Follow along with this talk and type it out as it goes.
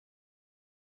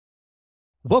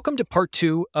Welcome to part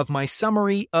 2 of my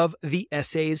summary of the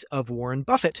essays of Warren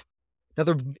Buffett. Now,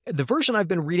 the version I've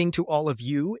been reading to all of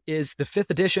you is the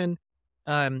 5th edition.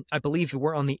 I believe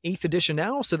we're on the 8th edition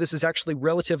now, so this is actually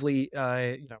relatively,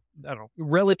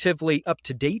 relatively up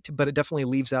to date, but it definitely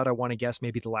leaves out, I want to guess,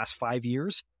 maybe the last 5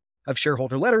 years of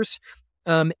shareholder letters.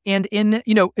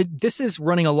 This is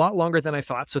running a lot longer than I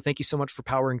thought, so thank you so much for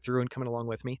powering through and coming along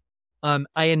with me.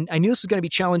 I knew this was going to be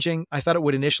challenging. I thought it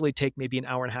would initially take maybe an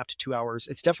hour and a half to 2 hours.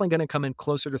 It's definitely going to come in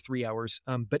closer to 3 hours,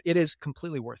 but it is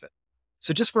completely worth it.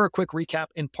 So just for a quick recap,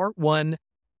 in part 1,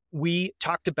 we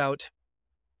talked about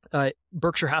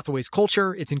Berkshire Hathaway's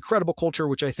culture, its incredible culture,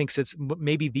 which I think is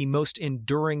maybe the most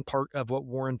enduring part of what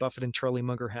Warren Buffett and Charlie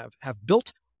Munger have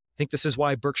built. I think this is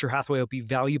why Berkshire Hathaway will be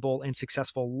valuable and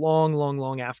successful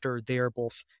long after they are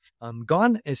both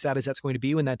gone, as sad as that's going to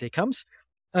be when that day comes.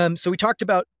 So we talked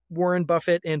about Warren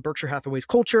Buffett and Berkshire Hathaway's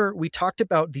culture. We talked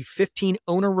about the 15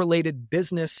 owner-related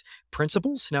business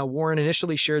principles. Now, Warren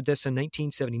initially shared this in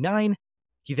 1979.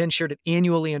 He then shared it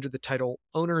annually under the title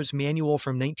Owner's Manual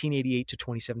from 1988 to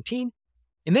 2017.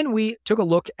 And then we took a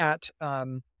look at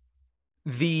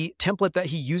the template that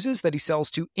he uses, that he sells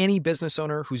to any business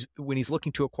owner when he's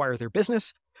looking to acquire their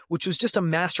business, which was just a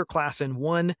masterclass in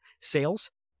one,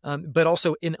 sales, but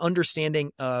also in understanding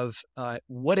of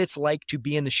what it's like to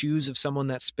be in the shoes of someone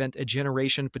that spent a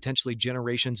generation, potentially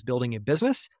generations, building a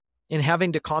business and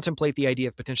having to contemplate the idea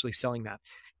of potentially selling that.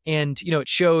 And, it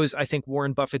shows, I think,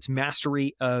 Warren Buffett's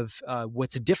mastery of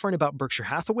what's different about Berkshire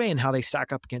Hathaway and how they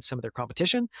stack up against some of their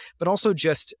competition, but also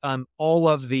just all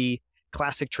of the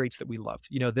classic traits that we love.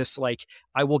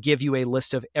 I will give you a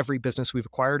list of every business we've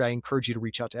acquired. I encourage you to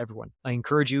reach out to everyone. I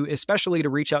encourage you especially to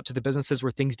reach out to the businesses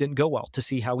where things didn't go well to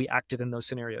see how we acted in those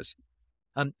scenarios.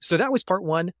 So that was part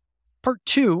 1. Part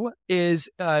 2 is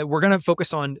we're going to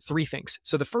focus on 3 things.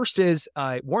 So the first is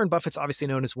Warren Buffett's obviously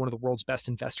known as one of the world's best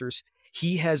investors.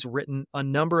 He has written a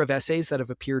number of essays that have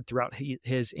appeared throughout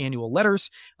his annual letters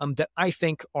that I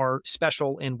think are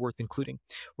special and worth including.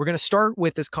 We're going to start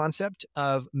with this concept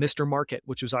of Mr. Market,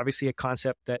 which was obviously a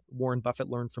concept that Warren Buffett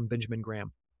learned from Benjamin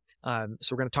Graham. So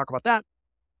we're going to talk about that.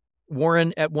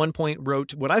 Warren at one point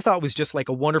wrote what I thought was just like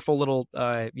a wonderful little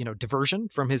diversion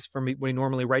from what he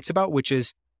normally writes about, which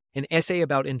is an essay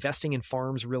about investing in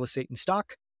farms, real estate, and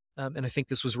stock. And I think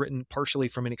this was written partially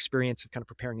from an experience of kind of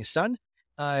preparing his son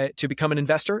to become an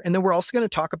investor. And then we're also going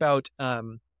to talk about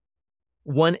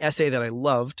one essay that I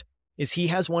loved is he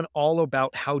has one all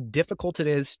about how difficult it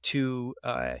is to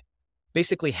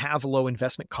basically have low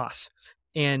investment costs.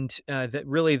 And that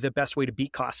really the best way to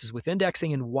beat costs is with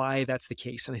indexing and why that's the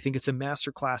case. And I think it's a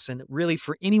masterclass. And really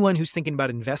for anyone who's thinking about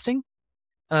investing,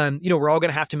 we're all going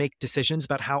to have to make decisions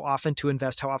about how often to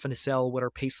invest, how often to sell, what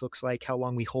our pace looks like, how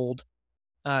long we hold.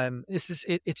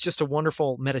 It's just a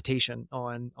wonderful meditation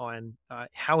on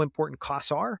how important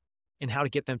costs are and how to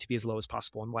get them to be as low as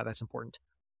possible and why that's important.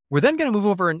 We're then going to move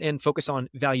over and focus on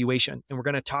valuation. And we're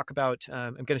going to talk about,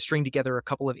 I'm going to string together a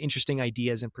couple of interesting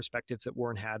ideas and perspectives that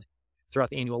Warren had throughout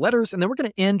the annual letters. And then we're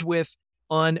going to end with,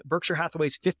 on Berkshire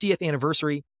Hathaway's 50th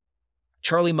anniversary,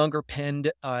 Charlie Munger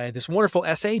penned this wonderful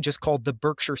essay just called The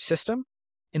Berkshire System.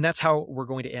 And that's how we're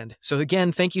going to end. So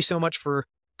again, thank you so much for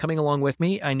coming along with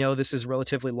me. I know this is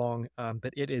relatively long,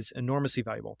 but it is enormously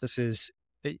valuable. This is,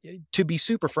 to be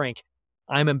super frank,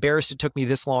 I'm embarrassed it took me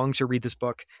this long to read this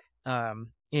book.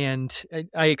 And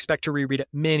I expect to reread it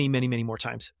many more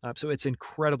times. So it's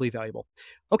incredibly valuable.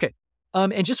 Okay.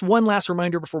 And just one last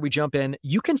reminder before we jump in,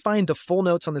 you can find the full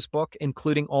notes on this book,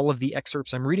 including all of the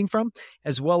excerpts I'm reading from,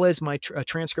 as well as my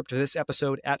transcript of this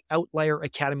episode at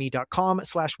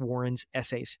outlieracademy.com/Warren's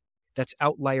essays. That's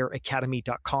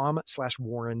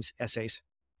outlieracademy.com/Warren's essays.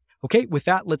 Okay, with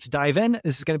that, let's dive in.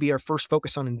 This is going to be our first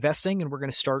focus on investing, and we're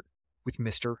going to start with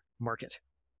Mr. Market.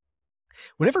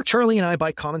 Whenever Charlie and I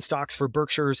buy common stocks for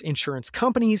Berkshire's insurance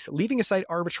companies, leaving aside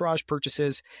arbitrage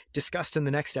purchases discussed in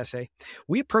the next essay,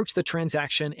 we approach the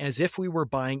transaction as if we were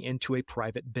buying into a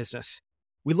private business.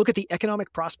 We look at the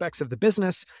economic prospects of the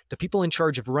business, the people in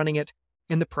charge of running it,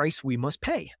 and the price we must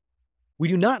pay. We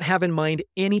do not have in mind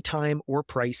any time or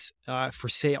price for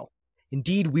sale.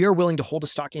 Indeed, we are willing to hold a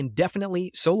stock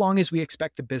indefinitely so long as we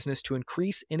expect the business to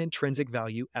increase in intrinsic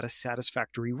value at a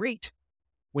satisfactory rate.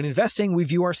 When investing, we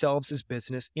view ourselves as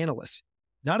business analysts,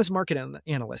 not as market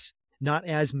analysts, not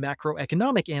as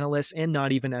macroeconomic analysts, and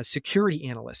not even as security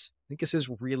analysts. I think this is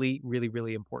really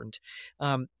important.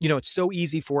 It's so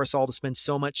easy for us all to spend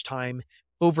so much time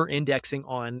over-indexing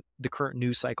on the current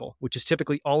news cycle, which is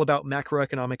typically all about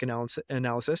macroeconomic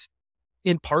analysis.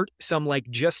 In part, some like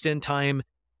just-in-time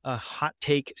hot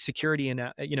take security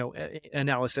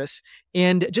analysis,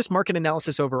 and just market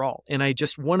analysis overall. And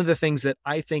one of the things that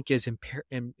I think is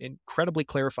incredibly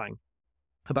clarifying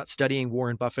about studying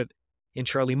Warren Buffett and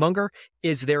Charlie Munger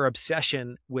is their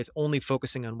obsession with only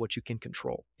focusing on what you can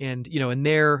control. And,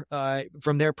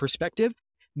 from their perspective,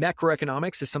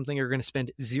 macroeconomics is something they're going to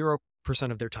spend 0%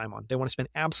 of their time on. They want to spend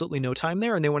absolutely no time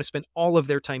there, and they want to spend all of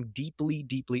their time deeply,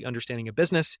 deeply understanding a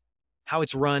business, how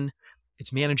it's run,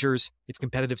 its managers, its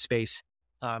competitive space,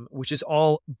 which is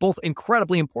all both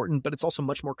incredibly important, but it's also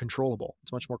much more controllable.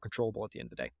 It's much more controllable at the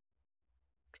end of the day.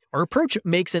 Our approach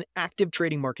makes an active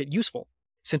trading market useful,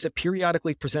 since it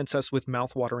periodically presents us with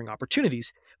mouth-watering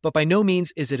opportunities, but by no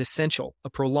means is it essential. A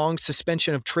prolonged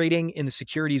suspension of trading in the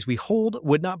securities we hold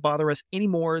would not bother us any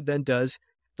more than does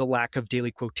the lack of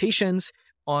daily quotations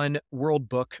on World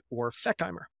Book or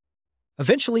Feckheimer.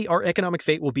 Eventually, our economic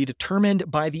fate will be determined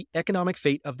by the economic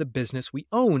fate of the business we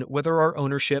own, whether our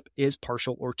ownership is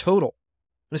partial or total.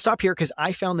 I'm going to stop here because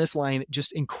I found this line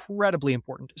just incredibly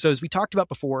important. So as we talked about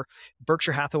before,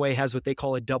 Berkshire Hathaway has what they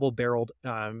call a double-barreled,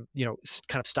 kind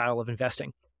of style of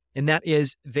investing. And that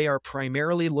is they are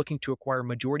primarily looking to acquire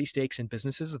majority stakes in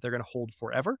businesses that they're going to hold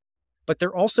forever. But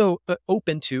they're also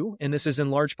open to, and this is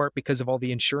in large part because of all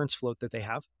the insurance float that they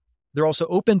have, they're also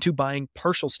open to buying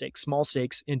partial stakes, small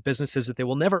stakes in businesses that they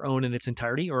will never own in its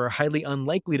entirety or are highly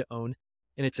unlikely to own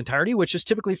in its entirety, which is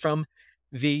typically from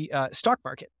the stock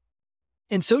market.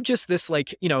 And so just this,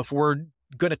 if we're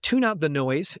going to tune out the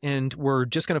noise and we're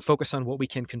just going to focus on what we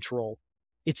can control,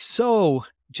 it's so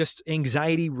just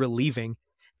anxiety relieving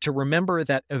to remember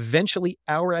that eventually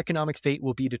our economic fate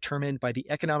will be determined by the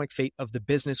economic fate of the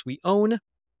business we own,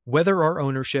 whether our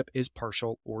ownership is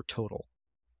partial or total.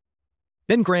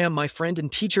 Ben Graham, my friend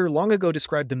and teacher, long ago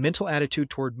described the mental attitude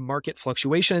toward market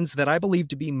fluctuations that I believe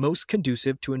to be most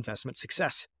conducive to investment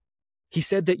success. He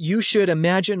said that you should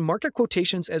imagine market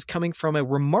quotations as coming from a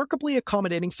remarkably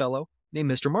accommodating fellow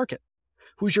named Mr. Market,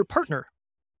 who's your partner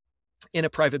in a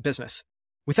private business.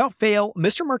 Without fail,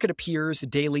 Mr. Market appears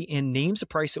daily and names a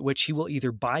price at which he will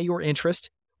either buy your interest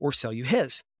or sell you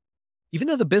his. Even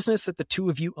though the business that the two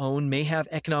of you own may have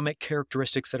economic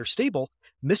characteristics that are stable,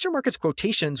 Mr. Market's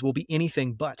quotations will be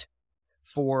anything but.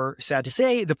 For, sad to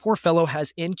say, the poor fellow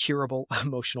has incurable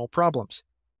emotional problems.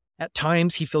 At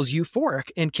times, he feels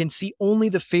euphoric and can see only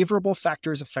the favorable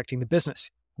factors affecting the business.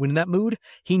 When in that mood,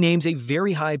 he names a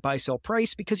very high buy-sell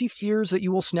price because he fears that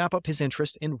you will snap up his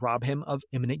interest and rob him of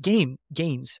imminent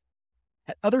gains.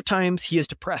 At other times, he is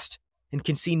depressed and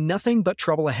can see nothing but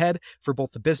trouble ahead for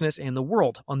both the business and the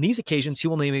world. On these occasions, he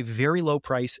will name a very low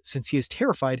price since he is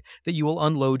terrified that you will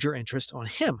unload your interest on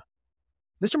him.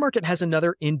 Mr. Market has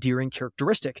another endearing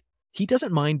characteristic. He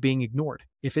doesn't mind being ignored.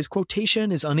 If his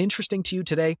quotation is uninteresting to you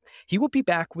today, he will be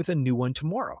back with a new one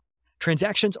tomorrow.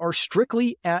 Transactions are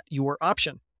strictly at your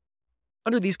option.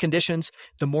 Under these conditions,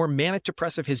 the more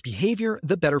manic-depressive his behavior,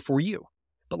 the better for you.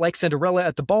 But like Cinderella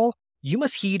at the ball, you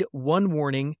must heed one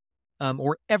warning,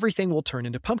 or everything will turn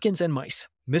into pumpkins and mice.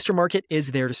 Mr. Market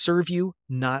is there to serve you,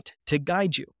 not to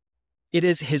guide you. It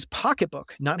is his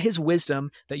pocketbook, not his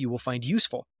wisdom, that you will find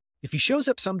useful. If he shows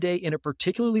up someday in a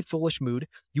particularly foolish mood,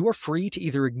 you are free to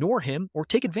either ignore him or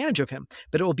take advantage of him,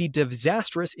 but it will be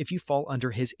disastrous if you fall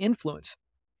under his influence.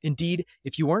 Indeed,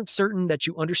 if you aren't certain that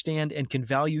you understand and can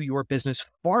value your business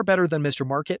far better than Mr.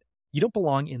 Market, you don't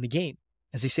belong in the game.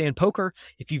 As they say in poker,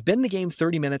 if you've been in the game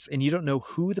 30 minutes and you don't know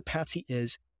who the patsy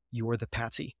is, you're the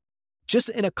patsy. Just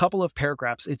in a couple of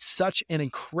paragraphs, it's such an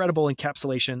incredible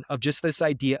encapsulation of just this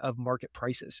idea of market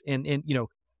prices and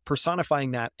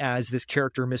personifying that as this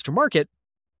character, Mr. Market,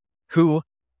 who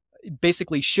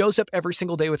basically shows up every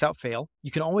single day without fail.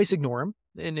 You can always ignore him.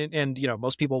 And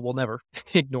most people will never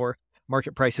ignore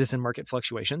market prices and market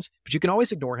fluctuations, but you can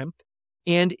always ignore him.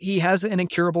 And he has an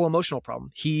incurable emotional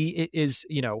problem. He is,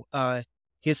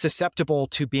 he is susceptible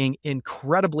to being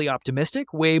incredibly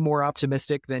optimistic, way more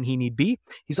optimistic than he need be.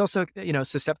 He's also,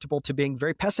 susceptible to being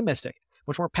very pessimistic,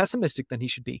 much more pessimistic than he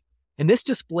should be. And this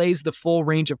displays the full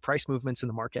range of price movements in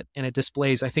the market. And it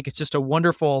displays, I think it's just a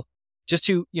wonderful, just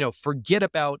to, forget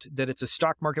about that it's a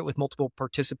stock market with multiple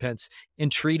participants and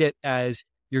treat it as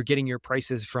you're getting your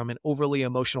prices from an overly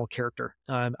emotional character.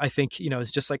 I think,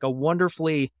 it's just like a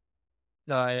wonderful,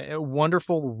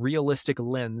 realistic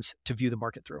lens to view the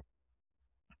market through.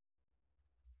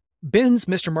 Ben's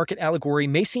Mr. Market allegory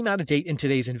may seem out of date in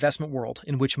today's investment world,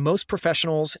 in which most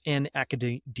professionals and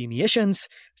academicians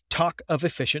talk of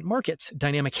efficient markets,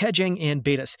 dynamic hedging, and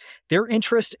betas. Their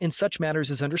interest in such matters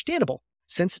is understandable,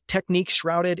 since techniques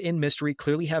shrouded in mystery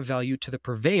clearly have value to the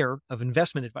purveyor of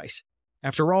investment advice.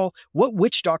 After all, what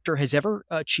witch doctor has ever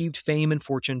achieved fame and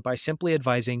fortune by simply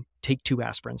advising, take 2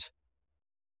 aspirins?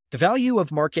 The value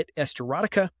of market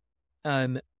erotica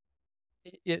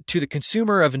to the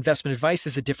consumer of investment advice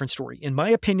is a different story. In my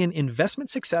opinion, investment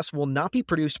success will not be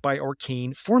produced by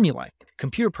arcane formulae,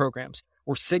 computer programs,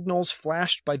 or signals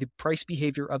flashed by the price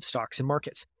behavior of stocks and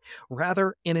markets.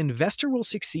 Rather, an investor will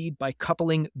succeed by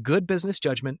coupling good business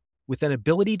judgment with an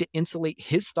ability to insulate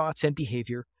his thoughts and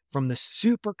behavior from the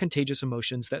super contagious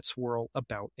emotions that swirl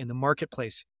about in the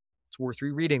marketplace. It's worth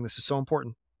rereading. This is so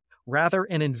important. Rather,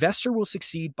 an investor will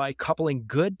succeed by coupling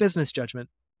good business judgment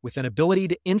with an ability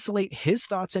to insulate his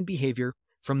thoughts and behavior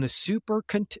from the super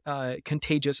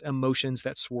contagious emotions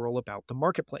that swirl about the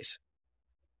marketplace.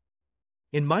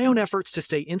 In my own efforts to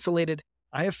stay insulated,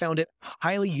 I have found it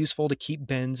highly useful to keep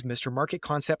Ben's Mr. Market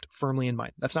concept firmly in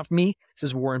mind. That's not for me. This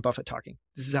is Warren Buffett talking.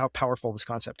 This is how powerful this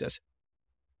concept is.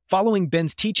 Following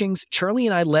Ben's teachings, Charlie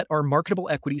and I let our marketable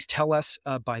equities tell us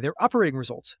by their operating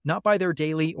results, not by their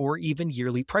daily or even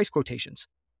yearly price quotations,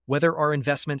 whether our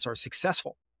investments are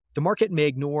successful. The market may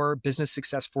ignore business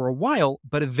success for a while,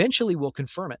 but eventually will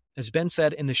confirm it. As Ben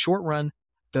said, in the short run,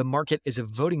 the market is a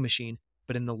voting machine,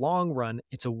 but in the long run,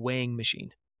 it's a weighing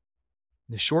machine.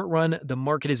 In the short run, the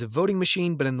market is a voting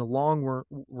machine, but in the long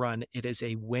run, it is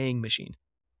a weighing machine.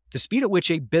 The speed at which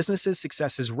a business's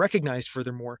success is recognized,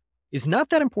 furthermore, is not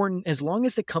that important as long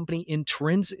as the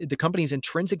company's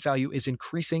intrinsic value is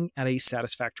increasing at a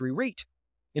satisfactory rate.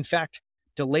 In fact,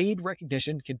 delayed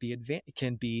recognition can be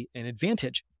an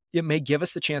advantage. It may give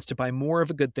us the chance to buy more of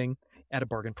a good thing at a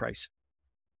bargain price.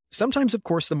 Sometimes, of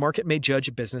course, the market may judge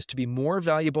a business to be more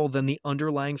valuable than the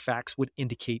underlying facts would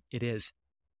indicate it is.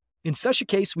 In such a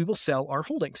case, we will sell our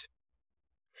holdings.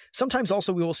 Sometimes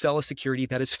also we will sell a security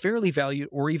that is fairly valued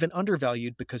or even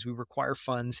undervalued because we require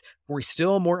funds for a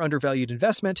still more undervalued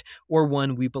investment or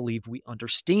one we believe we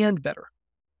understand better.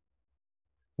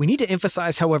 We need to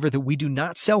emphasize, however, that we do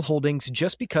not sell holdings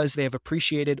just because they have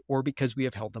appreciated or because we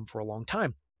have held them for a long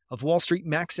time. Of Wall Street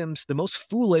maxims, the most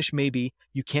foolish may be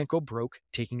you can't go broke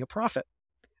taking a profit.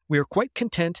 We are quite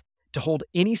content to hold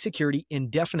any security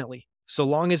indefinitely, so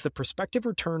long as the prospective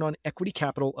return on equity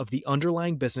capital of the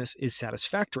underlying business is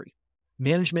satisfactory,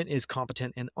 management is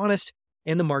competent and honest,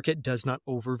 and the market does not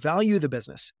overvalue the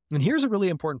business. And here's a really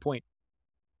important point.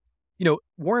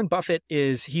 Warren Buffett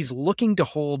he's looking to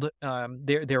hold,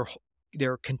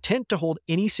 they're content to hold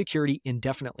any security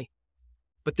indefinitely,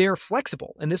 but they're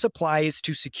flexible. And this applies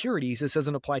to securities. This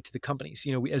doesn't apply to the companies.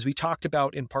 As we talked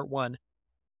about in part one,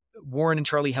 Warren and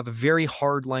Charlie have a very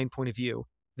hard line point of view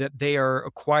that they are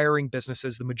acquiring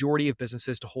businesses, the majority of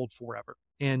businesses, to hold forever.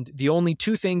 And the only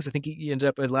two things, I think he ended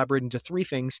up elaborating to three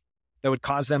things that would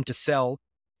cause them to sell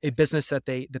a business that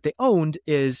they owned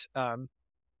is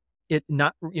it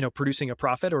not producing a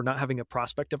profit or not having a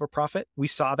prospect of a profit. We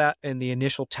saw that in the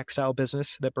initial textile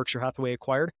business that Berkshire Hathaway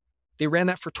acquired. They ran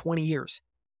that for 20 years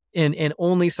and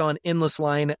only saw an endless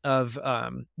line of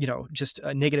just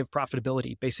a negative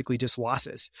profitability, basically just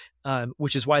losses,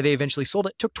 which is why they eventually sold it.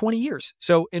 It took 20 years.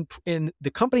 So in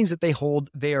the companies that they hold,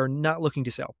 they are not looking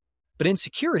to sell. But in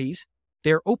securities,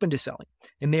 they're open to selling,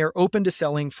 and they are open to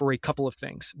selling for a couple of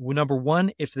things. Well, number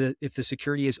one, if the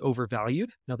security is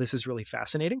overvalued. Now, this is really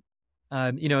fascinating.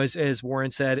 As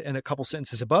Warren said in a couple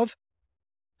sentences above,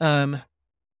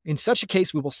 in such a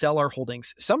case, we will sell our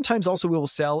holdings. Sometimes also we will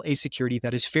sell a security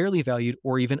that is fairly valued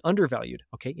or even undervalued.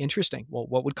 Okay, interesting. Well,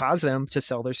 what would cause them to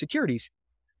sell their securities?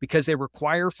 Because they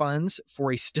require funds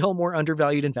for a still more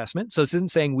undervalued investment. So this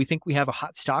isn't saying we think we have a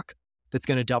hot stock that's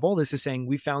going to double. This is saying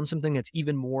we found something that's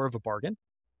even more of a bargain.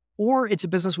 Or it's a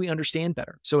business we understand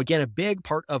better. So again, a big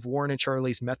part of Warren and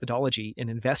Charlie's methodology in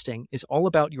investing is all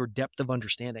about your depth of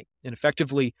understanding. And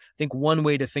effectively, I think one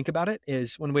way to think about it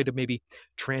is, one way to maybe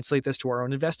translate this to our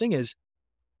own investing is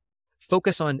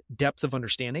focus on depth of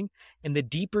understanding. And the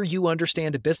deeper you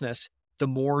understand a business, the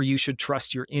more you should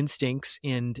trust your instincts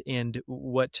and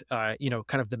what, kind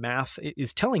of the math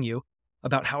is telling you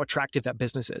about how attractive that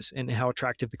business is and how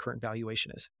attractive the current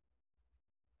valuation is.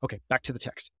 Okay, back to the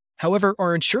text. However,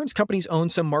 our insurance companies own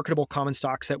some marketable common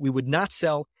stocks that we would not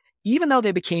sell, even though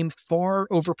they became far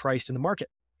overpriced in the market.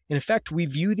 In effect, we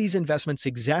view these investments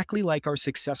exactly like our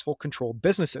successful controlled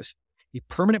businesses, a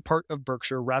permanent part of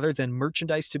Berkshire rather than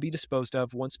merchandise to be disposed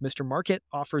of once Mr. Market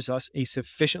offers us a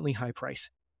sufficiently high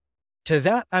price. To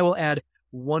that, I will add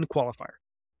one qualifier.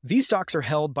 These stocks are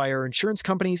held by our insurance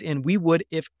companies, and we would,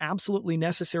 if absolutely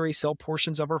necessary, sell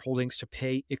portions of our holdings to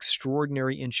pay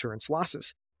extraordinary insurance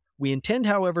losses. We intend,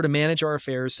 however, to manage our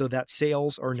affairs so that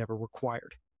sales are never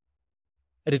required.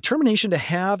 A determination to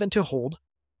have and to hold,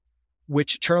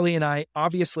 which Charlie and I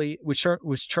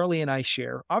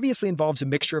share, obviously involves a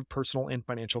mixture of personal and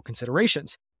financial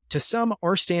considerations. To some,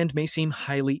 our stand may seem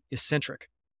highly eccentric.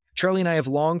 Charlie and I have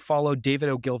long followed David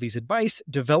Ogilvy's advice: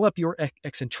 develop your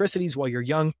eccentricities while you're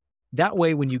young. That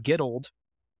way, when you get old,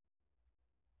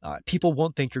 people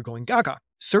won't think you're going gaga.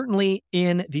 Certainly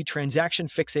in the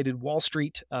transaction-fixated Wall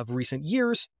Street of recent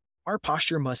years, our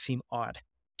posture must seem odd.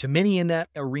 To many in that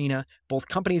arena, both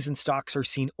companies and stocks are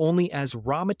seen only as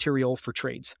raw material for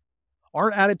trades.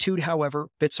 Our attitude, however,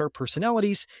 fits our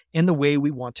personalities and the way we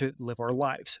want to live our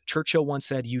lives. Churchill once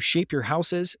said, "You shape your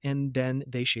houses, and then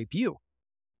they shape you."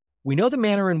 We know the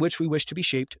manner in which we wish to be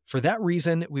shaped. For that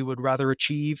reason, we would rather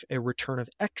achieve a return of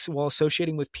X while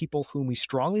associating with people whom we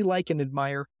strongly like and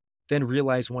admire than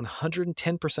realize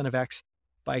 110% of X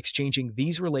by exchanging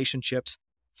these relationships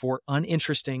for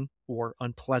uninteresting or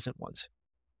unpleasant ones.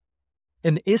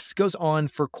 And this goes on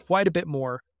for quite a bit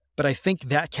more, but I think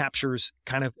that captures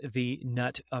kind of the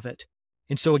nut of it.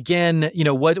 And so again,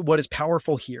 what is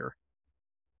powerful here?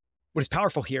 What is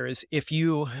powerful here is if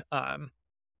you,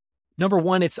 number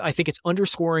one, I think it's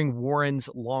underscoring Warren's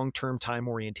long-term time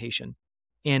orientation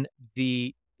and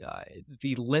the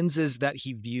lenses that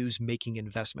he views making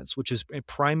investments, which is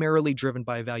primarily driven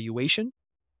by valuation,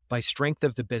 by strength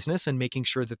of the business and making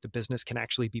sure that the business can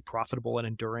actually be profitable and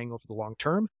enduring over the long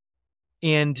term.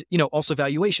 And, also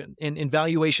valuation. And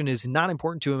valuation is not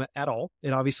important to him at all.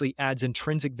 It obviously adds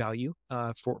intrinsic value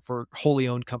for wholly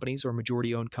owned companies or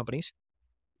majority owned companies.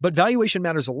 But valuation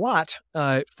matters a lot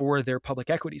for their public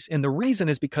equities. And the reason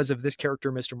is because of this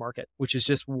character, Mr. Market, which is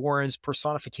just Warren's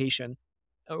personification,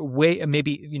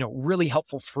 really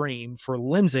helpful frame for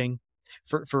lensing,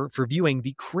 for viewing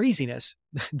the craziness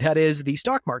that is the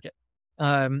stock market.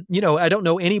 I don't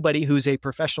know anybody who's a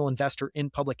professional investor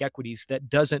in public equities that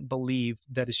doesn't believe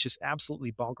that it's just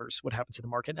absolutely bonkers what happens to the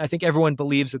market. I think everyone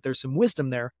believes that there's some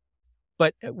wisdom there,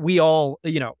 but we all,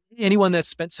 anyone that's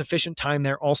spent sufficient time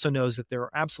there also knows that there are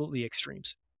absolutely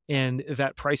extremes and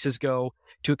that prices go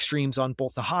to extremes on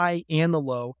both the high and the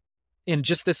low. And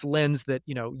just this lens that,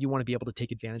 you want to be able to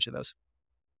take advantage of those.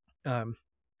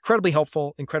 Incredibly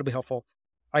helpful.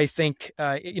 I think,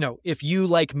 if you,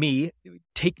 like me,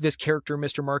 take this character,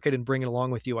 Mr. Market, and bring it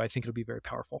along with you, I think it'll be very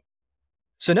powerful.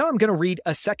 So now I'm going to read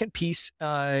a second piece,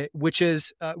 which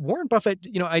is Warren Buffett.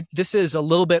 This is a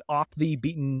little bit off the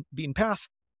beaten path.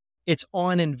 It's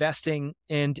on investing,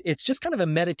 and it's just kind of a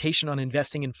meditation on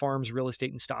investing in farms, real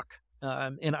estate, and stock.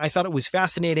 And I thought it was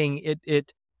fascinating.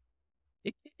 It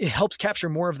helps capture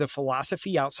more of the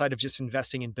philosophy outside of just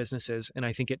investing in businesses. And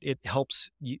I think it helps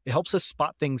us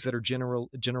spot things that are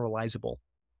generalizable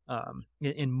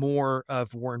in more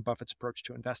of Warren Buffett's approach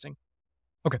to investing.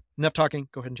 Okay, enough talking.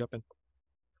 Go ahead and jump in.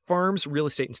 Farms, real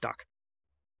estate, and stock.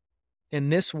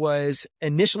 And this was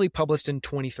initially published in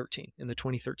 2013, in the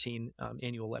 2013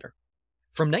 annual letter.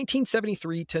 From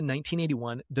 1973 to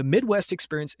 1981, the Midwest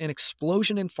experienced an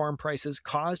explosion in farm prices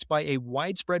caused by a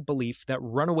widespread belief that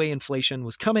runaway inflation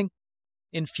was coming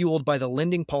and fueled by the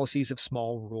lending policies of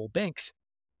small rural banks.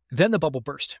 Then the bubble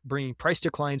burst, bringing price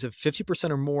declines of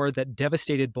 50% or more that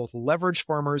devastated both leveraged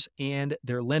farmers and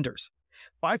their lenders.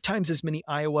 5 times as many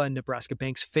Iowa and Nebraska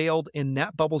banks failed in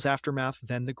that bubble's aftermath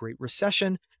than the Great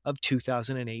Recession of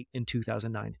 2008 and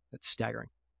 2009. That's staggering.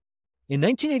 In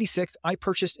 1986, I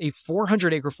purchased a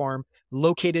 400-acre farm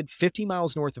located 50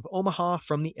 miles north of Omaha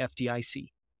from the FDIC.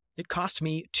 It cost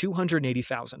me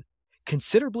 $280,000,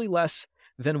 considerably less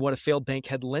than what a failed bank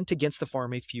had lent against the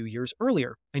farm a few years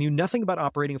earlier. I knew nothing about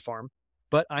operating a farm,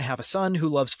 but I have a son who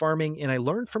loves farming, and I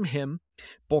learned from him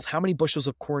both how many bushels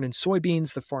of corn and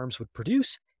soybeans the farms would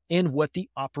produce and what the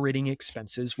operating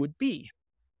expenses would be.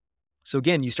 So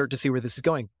again, you start to see where this is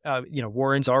going.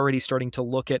 Warren's already starting to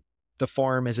look at the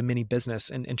farm as a mini business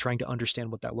and trying to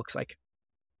understand what that looks like.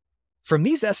 From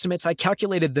these estimates, I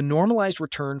calculated the normalized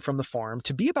return from the farm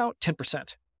to be about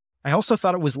 10%. I also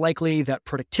thought it was likely that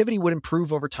productivity would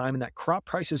improve over time and that crop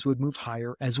prices would move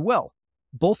higher as well.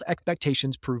 Both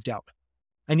expectations proved out.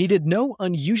 I needed no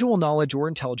unusual knowledge or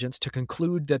intelligence to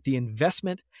conclude that the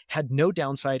investment had no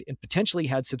downside and potentially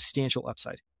had substantial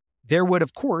upside. There would,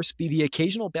 of course, be the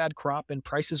occasional bad crop and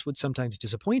prices would sometimes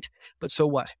disappoint, but so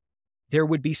what? There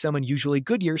would be some unusually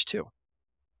good years too.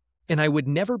 And I would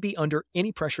never be under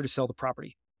any pressure to sell the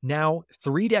property. Now,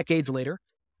 3 decades later,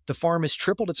 the farm has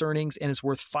tripled its earnings and is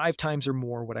worth 5 times or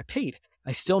more what I paid.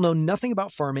 I still know nothing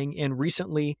about farming and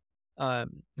recently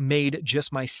made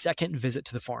just my second visit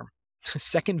to the farm.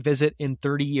 Second visit in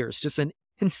 30 years. Just an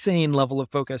insane level of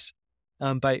focus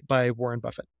by Warren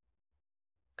Buffett.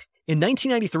 In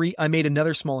 1993, I made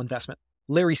another small investment.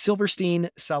 Larry Silverstein,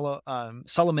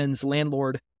 Solomon's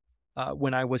landlord,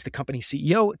 when I was the company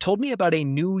CEO, told me about a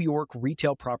New York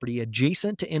retail property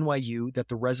adjacent to NYU that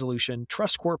the Resolution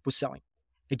Trust Corp was selling.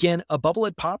 Again, a bubble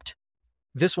had popped,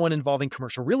 This one involving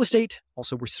commercial real estate.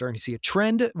 Also, we're starting to see a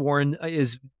trend. Warren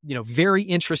is, very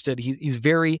interested. He's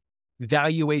very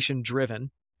valuation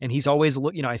driven. And he's always,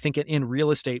 I think in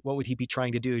real estate, what would he be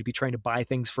trying to do? He'd be trying to buy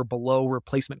things for below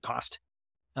replacement cost.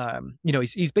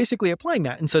 He's basically applying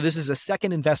that. And so this is a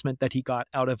second investment that he got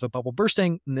out of a bubble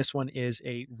bursting. And this one is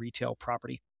a retail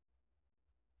property.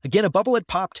 Again, a bubble had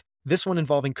popped. This one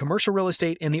involving commercial real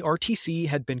estate, and the RTC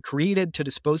had been created to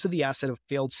dispose of the asset of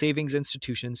failed savings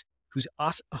institutions whose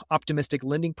optimistic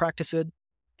lending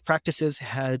practices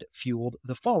had fueled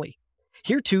the folly.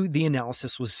 Here too, the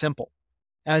analysis was simple.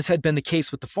 As had been the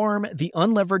case with the farm, the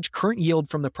unleveraged current yield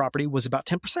from the property was about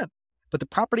 10%. But the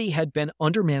property had been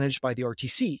undermanaged by the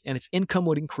RTC, and its income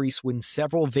would increase when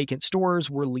several vacant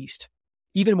stores were leased.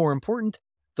 Even more important,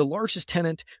 the largest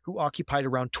tenant, who occupied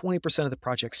around 20% of the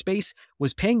project space,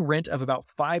 was paying rent of about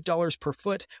 $5 per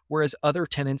foot, whereas other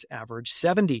tenants averaged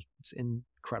 $70. It's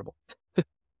incredible.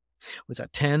 Was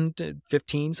that 10 to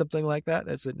 15, something like that?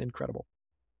 That's incredible.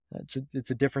 It's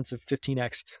a difference of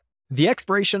 15x. The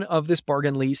expiration of this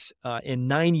bargain lease in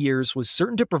 9 years was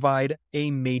certain to provide a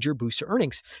major boost to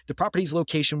earnings. The property's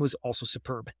location was also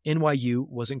superb. NYU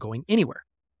wasn't going anywhere.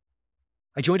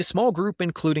 I joined a small group,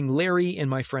 including Larry and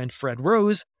my friend Fred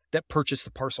Rose, that purchased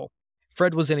the parcel.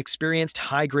 Fred was an experienced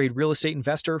high-grade real estate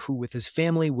investor who, with his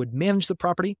family, would manage the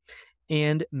property,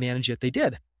 and manage it they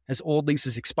did. As old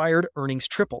leases expired, earnings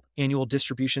tripled. Annual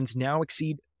distributions now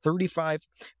exceed 35%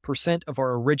 of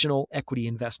our original equity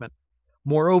investment.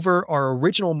 Moreover, our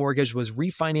original mortgage was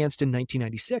refinanced in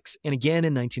 1996 and again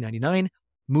in 1999,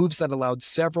 moves that allowed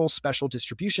several special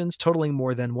distributions totaling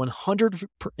more than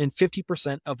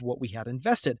 150% of what we had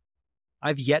invested.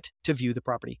 I've yet to view the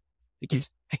property.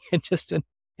 And just an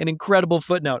incredible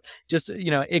footnote. Just,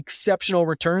 exceptional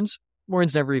returns.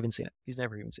 Warren's never even seen it. He's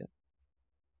never even seen it.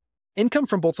 Income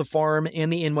from both the farm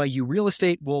and the NYU real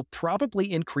estate will probably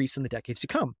increase in the decades to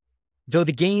come. Though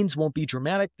the gains won't be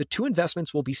dramatic, the two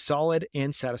investments will be solid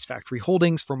and satisfactory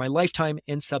holdings for my lifetime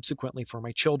and subsequently for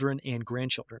my children and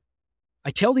grandchildren.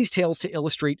 I tell these tales to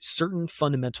illustrate certain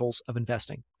fundamentals of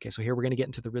investing. Okay, so here we're going to get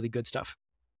into the really good stuff.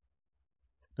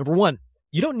 Number one,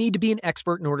 you don't need to be an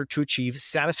expert in order to achieve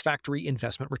satisfactory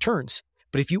investment returns.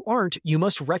 But if you aren't, you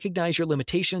must recognize your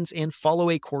limitations and follow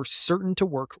a course certain to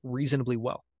work reasonably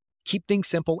well. Keep things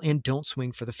simple and don't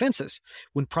swing for the fences.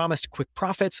 When promised quick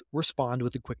profits, respond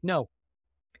with a quick no.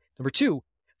 Number two,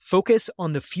 focus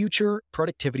on the future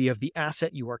productivity of the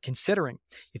asset you are considering.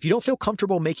 If you don't feel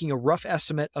comfortable making a rough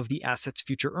estimate of the asset's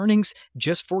future earnings,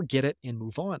 just forget it and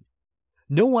move on.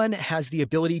 No one has the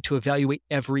ability to evaluate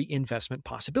every investment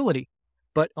possibility,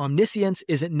 but omniscience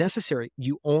isn't necessary.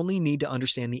 You only need to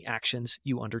understand the actions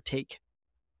you undertake.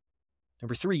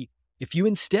 Number three, if you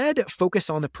instead focus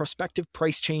on the prospective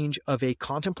price change of a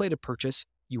contemplated purchase,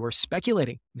 you are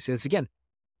speculating. Let me say this again.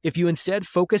 If you instead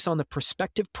focus on the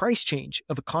prospective price change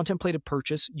of a contemplated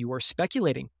purchase, you are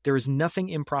speculating. There is nothing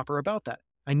improper about that.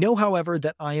 I know, however,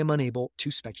 that I am unable to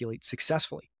speculate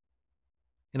successfully.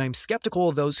 And I'm skeptical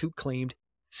of those who claimed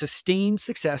sustained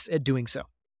success at doing so.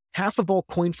 Half of all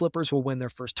coin flippers will win their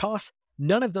first toss.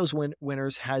 None of those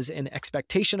winners has an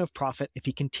expectation of profit if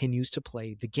he continues to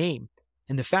play the game.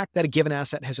 And the fact that a given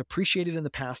asset has appreciated in the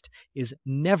past is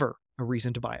never a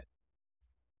reason to buy it.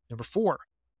 Number four,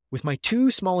 with my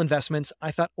two small investments,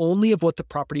 I thought only of what the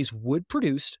properties would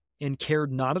produce and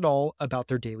cared not at all about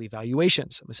their daily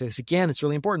valuations. I'm going to say this again, it's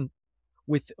really important.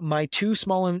 With my two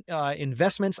small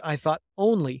investments, I thought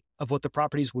only of what the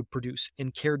properties would produce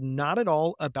and cared not at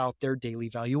all about their daily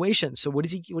valuations. So what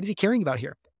is he caring about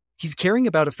here? He's caring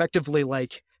about effectively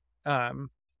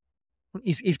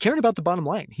he's caring about the bottom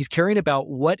line. He's caring about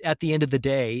what at the end of the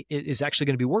day is actually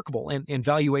going to be workable, and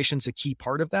valuation's a key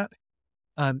part of that.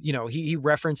 He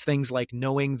referenced things like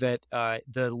knowing that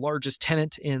the largest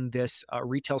tenant in this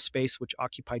retail space, which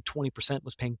occupied 20%,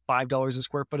 was paying $5 a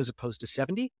square foot as opposed to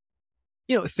 70.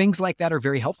 Things like that are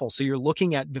very helpful. So you're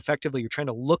looking at, effectively, you're trying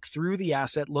to look through the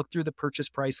asset, look through the purchase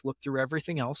price, look through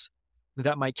everything else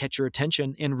that might catch your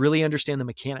attention and really understand the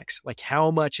mechanics. Like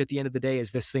how much at the end of the day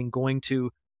is this thing going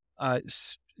to,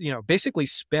 basically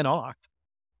spin off?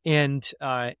 And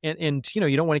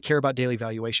you don't want to care about daily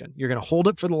valuation. You're going to hold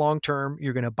it for the long term.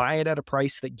 You're going to buy it at a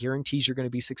price that guarantees you're going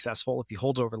to be successful if you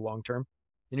hold it over the long term.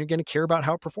 Then you're going to care about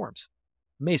how it performs.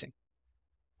 Amazing.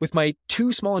 With my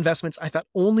two small investments, I thought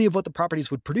only of what the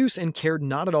properties would produce and cared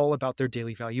not at all about their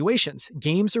daily valuations.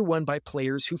 Games are won by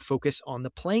players who focus on the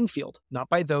playing field, not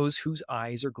by those whose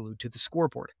eyes are glued to the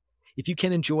scoreboard. If you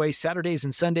can enjoy Saturdays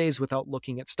and Sundays without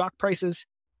looking at stock prices,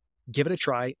 give it a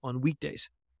try on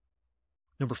weekdays.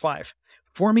 Number five,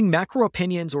 Forming macro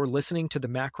opinions or listening to the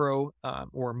macro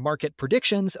or market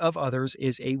predictions of others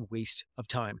is a waste of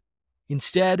time.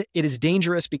 Instead, it is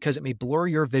dangerous because it may blur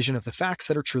your vision of the facts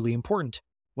that are truly important.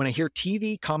 When I hear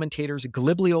TV commentators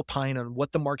glibly opine on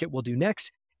what the market will do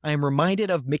next, I am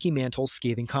reminded of Mickey Mantle's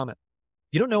scathing comment.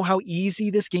 You don't know how easy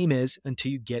this game is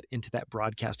until you get into that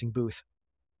broadcasting booth.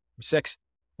 6.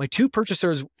 My two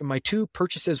purchases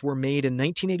were made in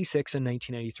 1986 and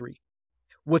 1993.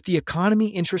 What the economy,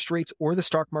 interest rates, or the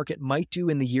stock market might do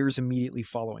in the years immediately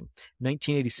following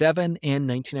 1987 and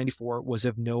 1994 was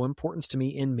of no importance to me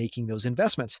in making those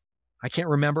investments. I can't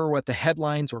remember what the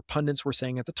headlines or pundits were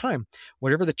saying at the time.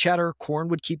 Whatever the chatter, corn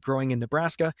would keep growing in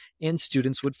Nebraska, and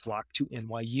students would flock to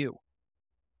NYU.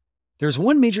 There's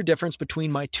one major difference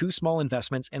between my two small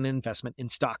investments and an investment in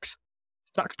stocks.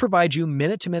 Stocks provide you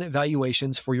minute-to-minute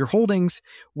valuations for your holdings,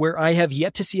 where I have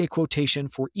yet to see a quotation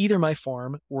for either my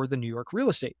farm or the New York real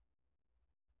estate.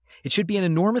 It should be an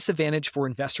enormous advantage for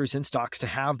investors in stocks to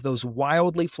have those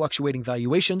wildly fluctuating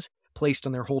valuations placed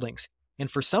on their holdings. And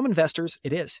for some investors,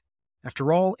 it is.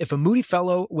 After all, if a moody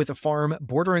fellow with a farm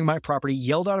bordering my property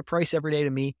yelled out a price every day to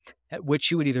me at which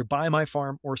he would either buy my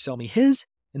farm or sell me his,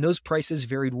 and those prices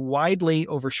varied widely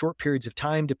over short periods of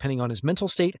time depending on his mental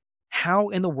state, how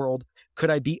in the world could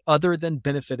I be other than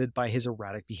benefited by his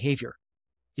erratic behavior?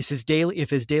 If his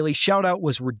daily shout out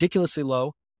was ridiculously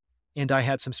low and I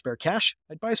had some spare cash,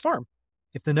 I'd buy his farm.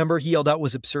 If the number he yelled out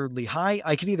was absurdly high,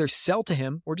 I could either sell to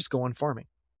him or just go on farming.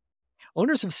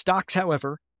 Owners of stocks,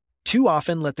 however, too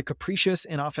often let the capricious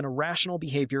and often irrational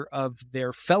behavior of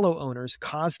their fellow owners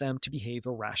cause them to behave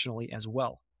irrationally as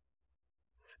well.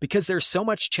 Because there's so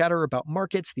much chatter about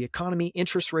markets, the economy,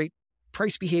 interest rate,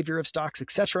 price behavior of stocks,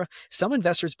 etc., some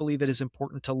investors believe it is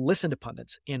important to listen to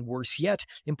pundits, and worse yet,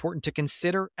 important to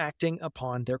consider acting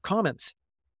upon their comments.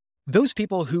 Those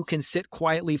people who can sit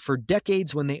quietly for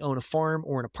decades when they own a farm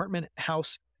or an apartment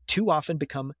house too often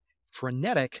become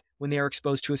frenetic when they are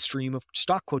exposed to a stream of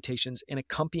stock quotations and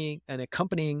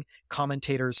accompanying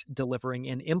commentators delivering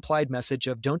an implied message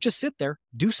of don't just sit there,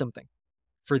 do something.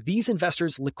 For these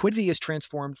investors, liquidity is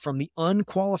transformed from the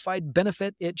unqualified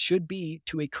benefit it should be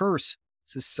to a curse.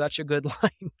 This is such a good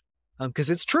line because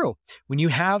it's true. When you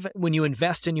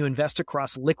invest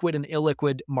across liquid and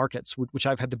illiquid markets, which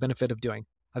I've had the benefit of doing.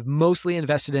 I've mostly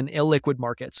invested in illiquid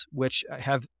markets, which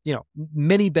have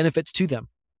many benefits to them.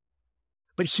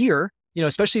 But here,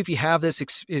 especially if you have this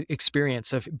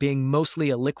experience of being mostly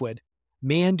illiquid,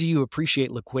 man, do you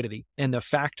appreciate liquidity and the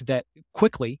fact that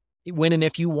quickly, when and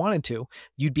if you wanted to,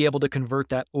 you'd be able to convert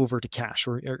that over to cash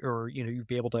or you'd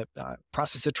be able to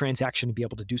process a transaction and be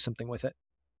able to do something with it.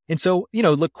 And so,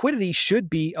 liquidity should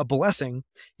be a blessing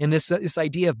in this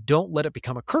idea of don't let it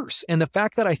become a curse. And the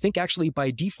fact that I think actually by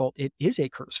default, it is a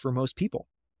curse for most people.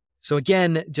 So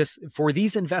again, just for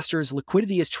these investors,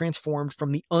 liquidity is transformed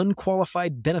from the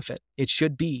unqualified benefit it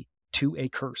should be to a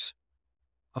curse.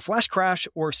 A flash crash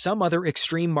or some other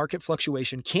extreme market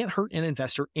fluctuation can't hurt an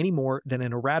investor any more than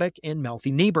an erratic and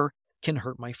mouthy neighbor can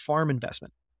hurt my farm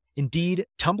investment. Indeed,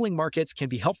 tumbling markets can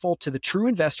be helpful to the true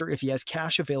investor if he has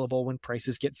cash available when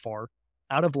prices get far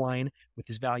out of line with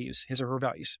his or her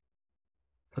values.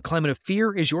 A climate of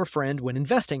fear is your friend when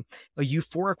investing. A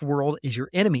euphoric world is your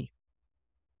enemy.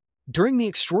 During the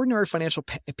extraordinary financial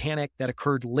panic that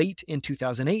occurred late in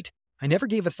 2008, I never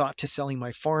gave a thought to selling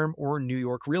my farm or New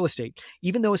York real estate,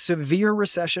 even though a severe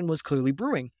recession was clearly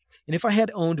brewing. And if I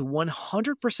had owned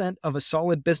 100% of a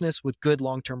solid business with good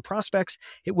long-term prospects,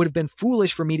 it would have been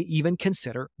foolish for me to even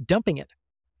consider dumping it.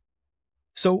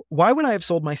 So why would I have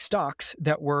sold my stocks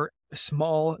that were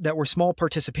small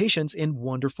participations in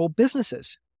wonderful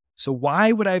businesses? So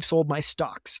why would I have sold my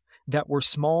stocks that were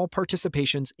small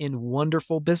participations in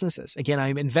wonderful businesses? Again,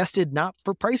 I'm invested not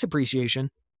for price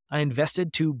appreciation. I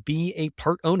invested to be a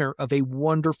part owner of a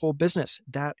wonderful business.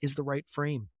 That is the right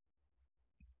frame.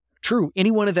 True, any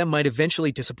one of them might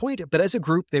eventually disappoint, but as a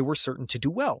group, they were certain to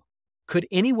do well. Could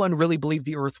anyone really believe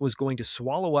the earth was going to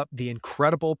swallow up the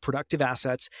incredible productive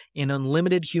assets and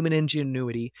unlimited human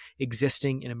ingenuity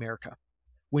existing in America?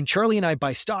 When Charlie and I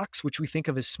buy stocks, which we think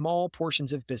of as small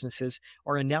portions of businesses,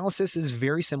 our analysis is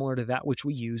very similar to that which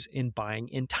we use in buying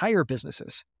entire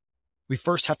businesses. We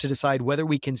first have to decide whether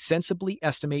we can sensibly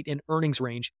estimate an earnings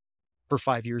range for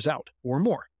 5 years out or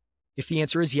more. If the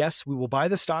answer is yes, we will buy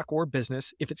the stock or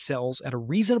business if it sells at a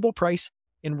reasonable price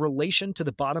in relation to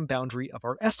the bottom boundary of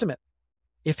our estimate.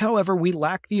 If, however, we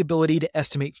lack the ability to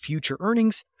estimate future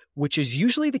earnings, which is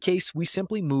usually the case, we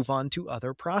simply move on to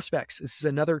other prospects. This is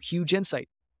another huge insight.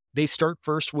 They start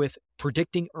first with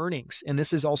predicting earnings, and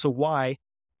this is also why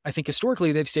I think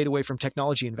historically they've stayed away from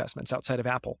technology investments outside of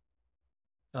Apple.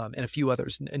 and a few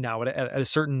others now at a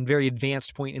certain very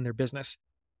advanced point in their business.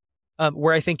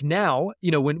 Where I think now,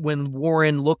 when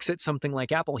Warren looks at something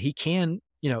like Apple, he can,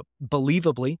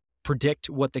 believably predict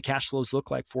what the cash flows look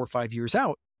like 4 or 5 years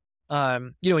out.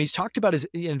 He's talked about his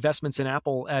investments in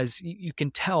Apple as you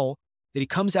can tell that he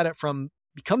comes at it from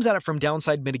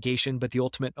downside mitigation, but the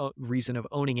ultimate reason of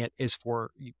owning it is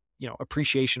for,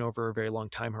 appreciation over a very long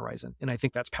time horizon. And I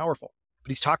think that's powerful.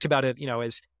 But he's talked about it,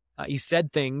 as he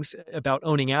said things about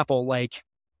owning Apple, like,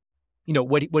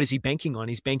 what is he banking on?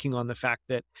 He's banking on the fact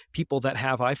that people that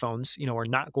have iPhones, are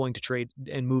not going to trade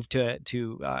and move to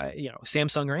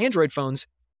Samsung or Android phones.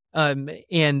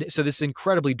 And so this is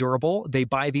incredibly durable. They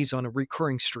buy these on a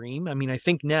recurring stream. I mean, I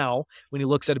think now when he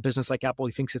looks at a business like Apple,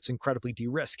 he thinks it's incredibly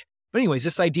de-risked. But anyways,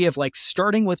 this idea of like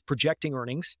starting with projecting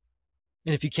earnings,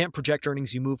 and if you can't project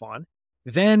earnings, you move on.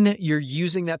 Then you're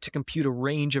using that to compute a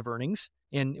range of earnings,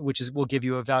 and will give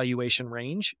you a valuation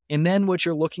range. And then what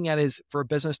you're looking at is for a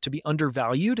business to be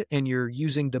undervalued, and you're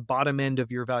using the bottom end of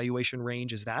your valuation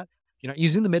range is that. You're not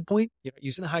using the midpoint, you're not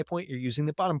using the high point, you're using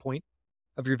the bottom point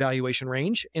of your valuation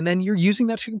range. And then you're using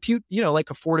that to compute, like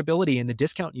affordability and the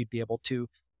discount you'd be able to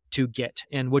get.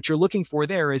 And what you're looking for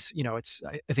there is,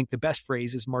 I think the best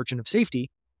phrase is margin of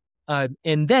safety.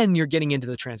 And then you're getting into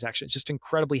the transaction. It's just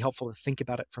incredibly helpful to think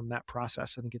about it from that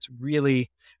process. I think it's really,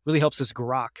 really helps us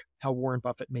grok how Warren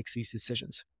Buffett makes these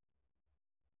decisions.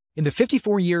 In the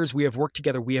 54 years we have worked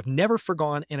together, we have never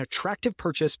forgone an attractive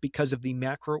purchase because of the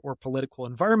macro or political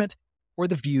environment or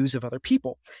the views of other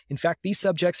people. In fact, these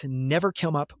subjects never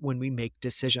come up when we make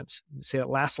decisions. Say that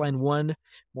last line one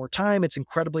more time. It's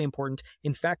incredibly important.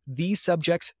 In fact, these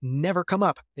subjects never come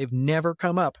up. They've never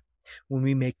come up when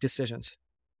we make decisions.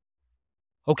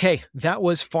 Okay, that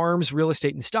was Farms, Real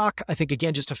Estate, and Stock. I think,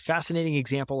 again, just a fascinating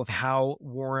example of how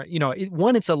Warren,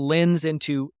 it's a lens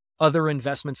into other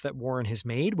investments that Warren has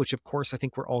made, which, of course, I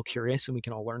think we're all curious and we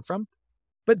can all learn from.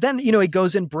 But then, it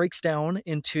goes and breaks down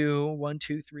into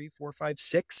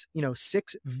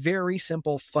 6 very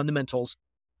simple fundamentals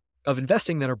of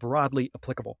investing that are broadly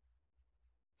applicable.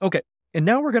 Okay, and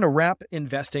now we're going to wrap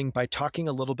investing by talking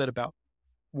a little bit about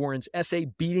Warren's essay,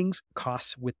 Beating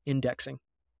Costs with Indexing.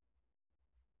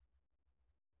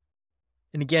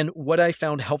 And again, what I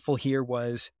found helpful here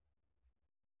was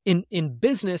in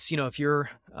business, if you're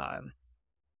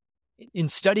in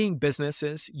studying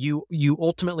businesses, you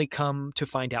ultimately come to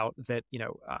find out that,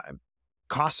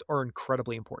 costs are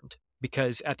incredibly important,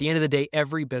 because at the end of the day,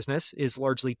 every business is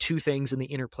largely two things and the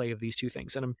interplay of these two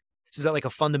things. And this is at like a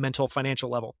fundamental financial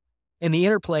level. And the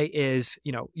interplay is,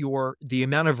 the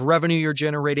amount of revenue you're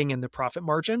generating and the profit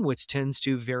margin, which tends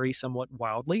to vary somewhat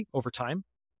wildly over time.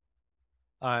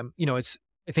 I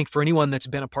think for anyone that's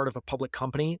been a part of a public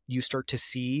company, you start to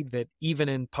see that even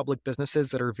in public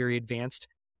businesses that are very advanced,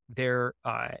 they're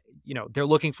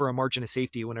looking for a margin of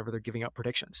safety whenever they're giving out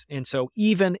predictions. And so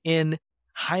even in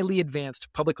highly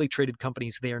advanced publicly traded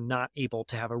companies, they are not able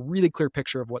to have a really clear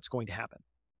picture of what's going to happen.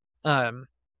 So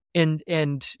you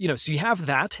have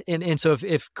that. And so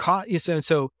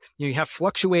you have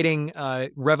fluctuating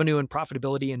revenue and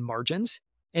profitability and margins.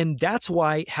 And that's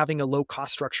why having a low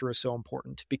cost structure is so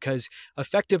important, because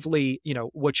effectively,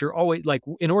 what you're always like,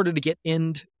 in order to get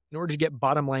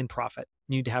bottom line profit,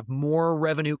 you need to have more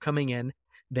revenue coming in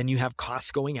than you have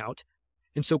costs going out.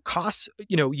 And so costs,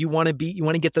 you want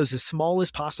to get those as small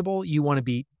as possible. You want to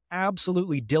be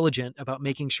absolutely diligent about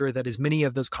making sure that as many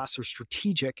of those costs are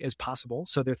strategic as possible.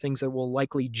 So they're things that will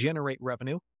likely generate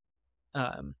revenue.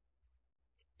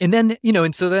 And then,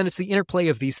 so then it's the interplay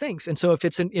of these things. And so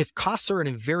if costs are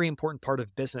a very important part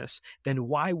of business, then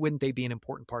why wouldn't they be an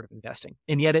important part of investing?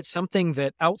 And yet it's something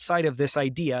that outside of this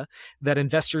idea that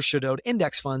investors should own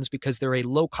index funds because they're a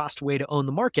low cost way to own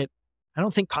the market, I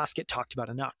don't think costs get talked about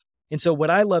enough. And so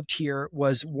what I loved here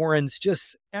was Warren's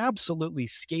just absolutely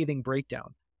scathing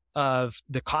breakdown of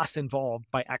the costs involved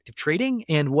by active trading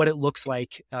and what it looks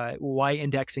like, why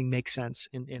indexing makes sense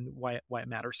and why it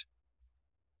matters.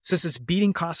 So this is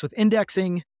Beating Costs with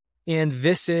Indexing, and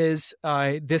this is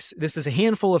a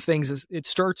handful of things. It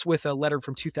starts with a letter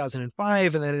from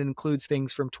 2005, and then it includes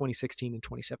things from 2016 and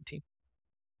 2017.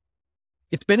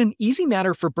 It's been an easy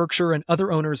matter for Berkshire and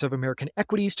other owners of American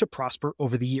equities to prosper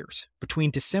over the years.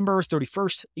 Between December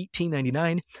 31st,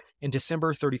 1899 and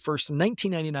December 31st,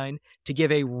 1999, to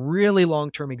give a really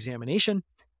long-term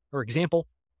example,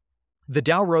 the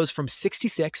Dow rose from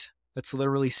 66, that's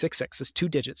literally 66, that's 2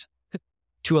 digits,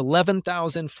 to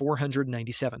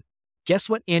 11,497. Guess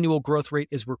what annual growth rate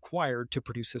is required to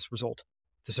produce this result?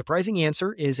 The surprising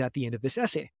answer is at the end of this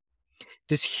essay.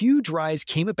 This huge rise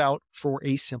came about for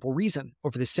a simple reason.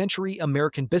 Over the century,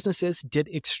 American businesses did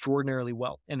extraordinarily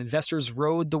well, and investors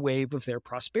rode the wave of their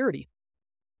prosperity.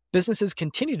 Businesses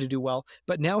continue to do well,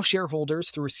 but now shareholders,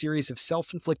 through a series of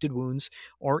self-inflicted wounds,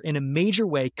 are in a major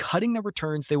way cutting the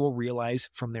returns they will realize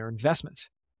from their investments.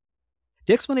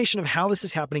 The explanation of how this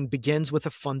is happening begins with a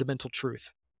fundamental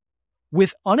truth.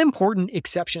 With unimportant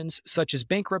exceptions, such as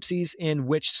bankruptcies in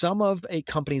which some of a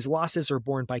company's losses are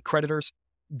borne by creditors,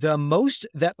 the most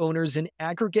that owners in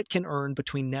aggregate can earn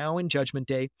between now and Judgment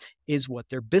Day is what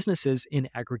their businesses in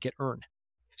aggregate earn.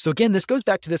 So again, this goes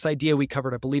back to this idea we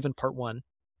covered, I believe, in part 1,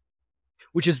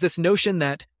 which is this notion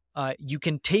that you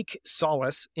can take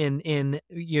solace in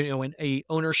a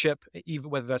ownership, even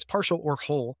whether that's partial or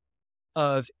whole,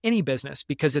 of any business,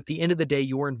 because at the end of the day,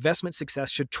 your investment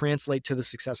success should translate to the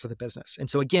success of the business. And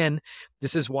so again,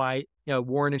 this is why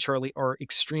Warren and Charlie are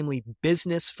extremely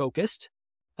business focused,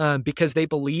 because they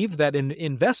believe that an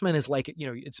investment is like,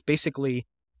 it's basically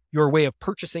your way of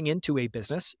purchasing into a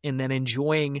business and then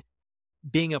enjoying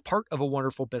being a part of a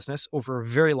wonderful business over a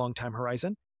very long time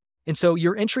horizon. And so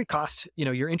your entry cost,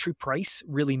 your entry price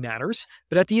really matters.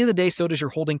 But at the end of the day, so does your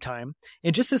holding time.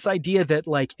 And just this idea that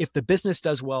if the business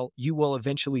does well, you will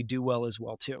eventually do well as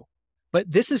well too.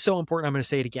 But this is so important. I'm going to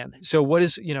say it again. So what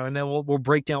is, and then we'll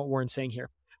break down what Warren's saying here.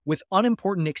 With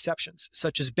unimportant exceptions,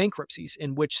 such as bankruptcies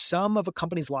in which some of a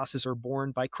company's losses are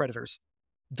borne by creditors,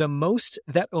 the most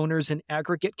that owners in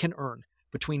aggregate can earn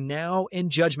between now and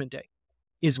Judgment Day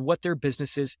is what their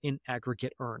businesses in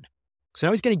aggregate earn. So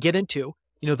now he's going to get into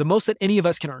the most that any of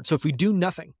us can earn. So if we do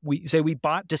nothing, we say we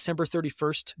bought December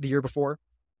 31st the year before.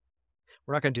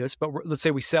 We're not going to do this, but let's say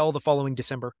we sell the following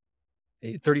December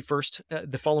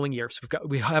 31st the following year. So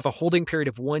we have a holding period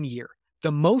of 1 year.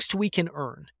 The most we can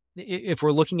earn, if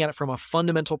we're looking at it from a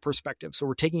fundamental perspective, so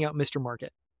we're taking out Mr.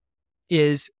 Market,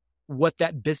 is what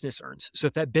that business earns. So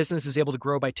if that business is able to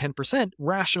grow by 10%,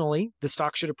 rationally, the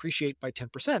stock should appreciate by 10%.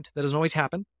 That doesn't always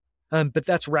happen, but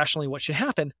that's rationally what should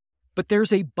happen. But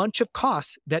there's a bunch of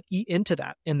costs that eat into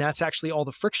that. And that's actually all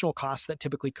the frictional costs that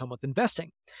typically come with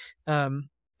investing. And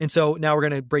so now we're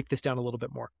going to break this down a little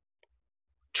bit more.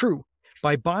 True.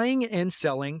 By buying and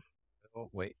selling. Oh,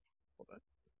 wait. Hold on.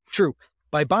 True.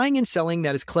 By buying and selling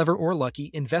that is clever or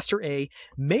lucky, investor A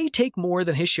may take more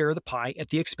than his share of the pie at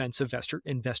the expense of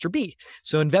investor B.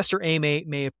 So investor A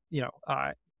may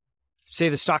say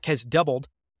the stock has doubled.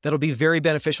 That'll be very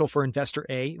beneficial for investor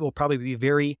A. It will probably be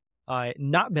very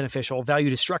not beneficial, value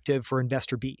destructive for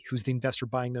investor B, who's the investor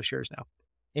buying those shares now.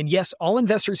 And yes, all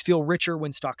investors feel richer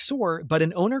when stocks soar, but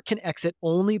an owner can exit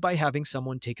only by having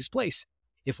someone take his place.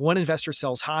 If one investor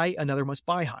sells high, another must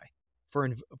buy high.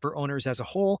 For owners as a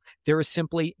whole, there is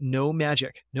simply no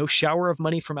magic, no shower of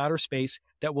money from outer space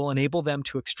that will enable them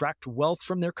to extract wealth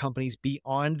from their companies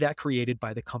beyond that created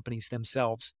by the companies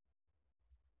themselves.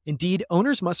 Indeed,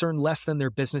 owners must earn less than their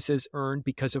businesses earn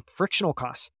because of frictional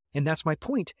costs. And that's my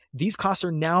point. These costs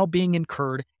are now being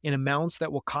incurred in amounts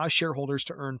that will cause shareholders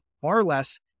to earn far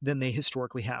less than they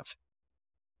historically have.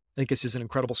 I think this is an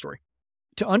incredible story.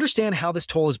 To understand how this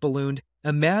toll is ballooned,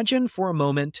 imagine for a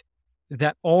moment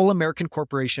that all American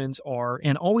corporations are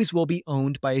and always will be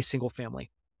owned by a single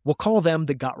family. We'll call them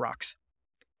the Gotrocks.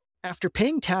 After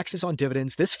paying taxes on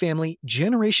dividends, this family,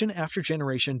 generation after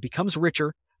generation, becomes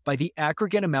richer by the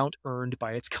aggregate amount earned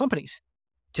by its companies.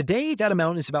 Today, that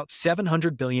amount is about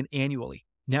 $700 billion annually.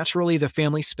 Naturally, the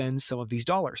family spends some of these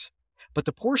dollars, but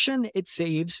the portion it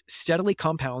saves steadily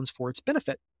compounds for its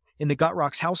benefit. In the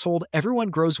Gotrocks household, everyone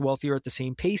grows wealthier at the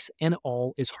same pace and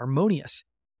all is harmonious.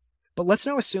 But let's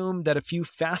now assume that a few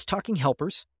fast-talking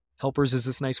helpers is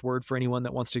this nice word for anyone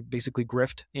that wants to basically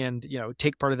grift and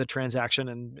take part of the transaction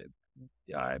and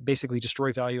basically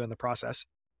destroy value in the process.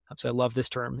 So I love this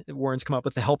term. Warren's come up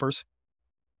with the helpers.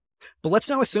 But let's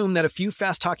now assume that a few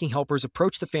fast-talking helpers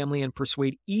approach the family and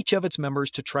persuade each of its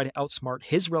members to try to outsmart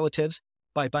his relatives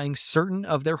by buying certain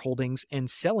of their holdings and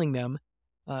selling them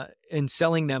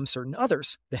certain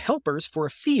others. The helpers, for a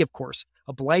fee, of course,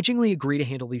 obligingly agree to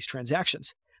handle these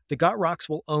transactions. The Gotrocks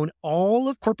will own all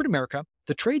of corporate America.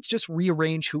 The trades just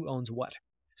rearrange who owns what.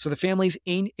 So the family's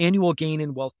annual gain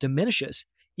in wealth diminishes,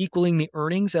 equaling the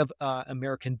earnings of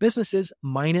American businesses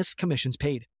minus commissions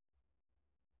paid.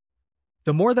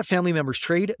 The more that family members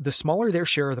trade, the smaller their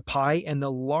share of the pie and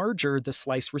the larger the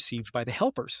slice received by the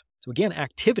helpers. So again,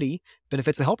 activity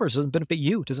benefits the helpers, doesn't benefit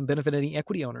you, doesn't benefit any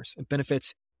equity owners. It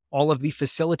benefits all of the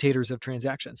facilitators of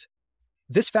transactions.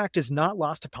 This fact is not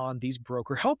lost upon these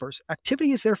broker helpers.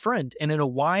 Activity is their friend, and in a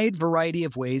wide variety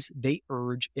of ways, they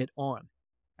urge it on.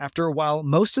 After a while,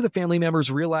 most of the family members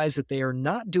realize that they are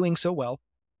not doing so well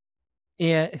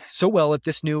at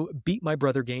this new beat my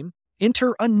brother game,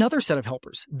 Enter another set of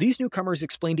helpers. These newcomers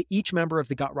explain to each member of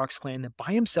the Gotrocks clan that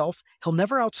by himself, he'll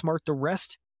never outsmart the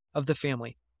rest of the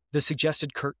family. The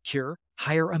suggested cure: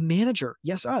 hire a manager,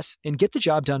 yes, us, and get the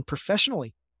job done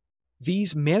professionally.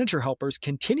 These manager helpers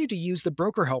continue to use the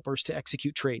broker helpers to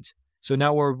execute trades. So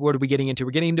now what are we getting into?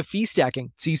 We're getting into fee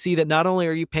stacking. So you see that not only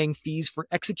are you paying fees for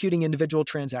executing individual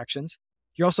transactions,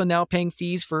 you're also now paying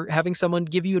fees for having someone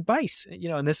give you advice.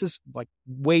 And this is like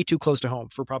way too close to home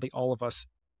for probably all of us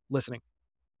listening.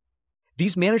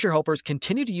 These manager helpers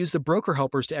continue to use the broker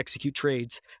helpers to execute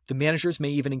trades. The managers may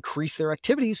even increase their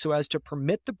activities so as to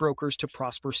permit the brokers to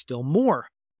prosper still more.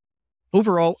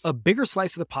 Overall, a bigger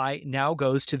slice of the pie now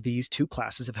goes to these two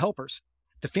classes of helpers.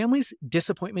 The family's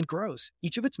disappointment grows.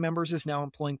 Each of its members is now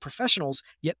employing professionals,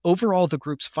 yet overall the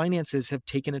group's finances have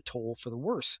taken a toll for the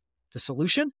worse. The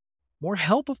solution? More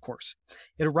help, of course.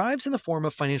 It arrives in the form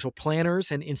of financial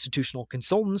planners and institutional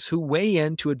consultants who weigh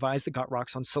in to advise the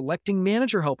Gotrocks on selecting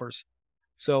manager helpers.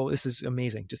 So this is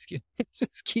amazing. Just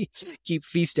keep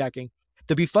fee stacking.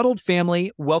 The befuddled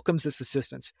family welcomes this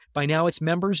assistance. By now, its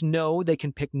members know they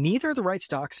can pick neither the right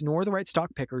stocks nor the right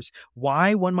stock pickers.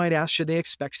 Why, one might ask, should they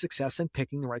expect success in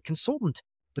picking the right consultant?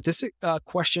 But this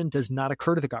question does not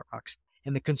occur to the Gotrocks,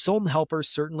 and the consultant helpers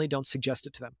certainly don't suggest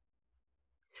it to them.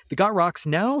 The Gotrocks,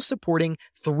 now supporting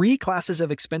 3 classes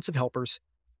of expensive helpers,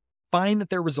 find that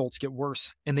their results get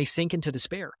worse, and they sink into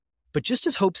despair. But just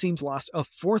as hope seems lost, a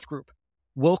 4th group,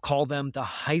 we'll call them the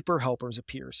hyper helpers,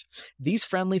 appears. These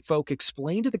friendly folk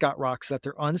explain to the Gotrocks that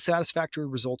their unsatisfactory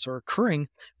results are occurring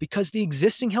because the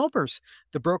existing helpers,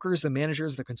 the brokers, the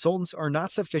managers, the consultants, are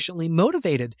not sufficiently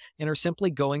motivated and are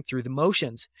simply going through the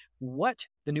motions. What,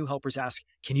 the new helpers ask,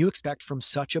 can you expect from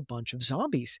such a bunch of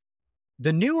zombies?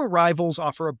 The new arrivals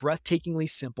offer a breathtakingly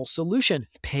simple solution: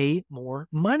 pay more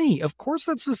money. Of course,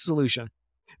 that's the solution.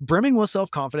 Brimming with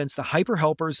self-confidence, the hyper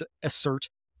helpers assert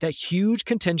that huge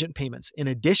contingent payments, in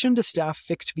addition to stiff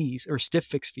fixed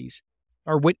fees,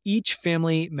 are what each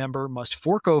family member must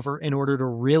fork over in order to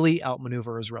really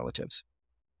outmaneuver his relatives.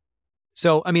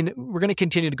 So, we're going to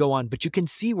continue to go on, but you can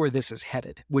see where this is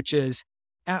headed, which is,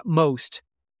 at most,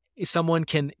 someone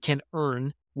can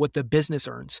earn what the business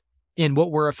earns. And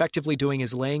what we're effectively doing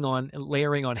is layering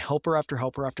on helper after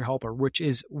helper after helper, which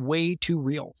is way too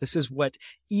real. This is what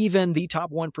even the top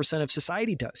 1% of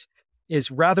society does, is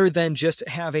rather than just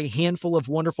have a handful of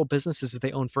wonderful businesses that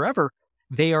they own forever,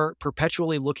 they are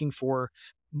perpetually looking for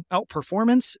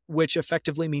outperformance, which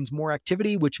effectively means more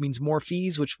activity, which means more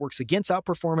fees, which works against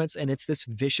outperformance. And it's this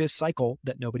vicious cycle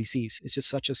that nobody sees. It's just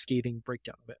such a scathing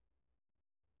breakdown of it.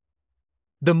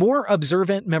 The more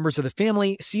observant members of the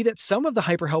family see that some of the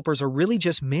hyper helpers are really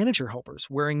just manager helpers,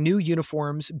 wearing new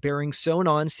uniforms, bearing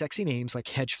sewn-on sexy names like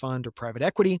hedge fund or private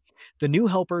equity. The new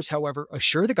helpers, however,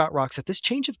 assure the Gotrocks that this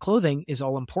change of clothing is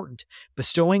all important,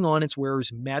 bestowing on its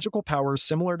wearers magical powers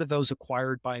similar to those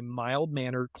acquired by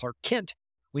mild-mannered Clark Kent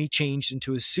when he changed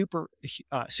into his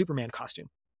Superman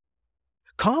costume.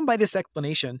 Calmed by this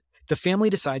explanation, the family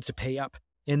decides to pay up.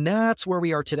 And that's where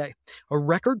we are today. A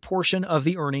record portion of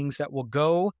the earnings that will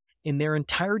go in their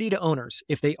entirety to owners,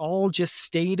 if they all just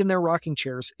stayed in their rocking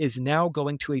chairs, is now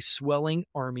going to a swelling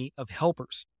army of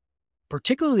helpers.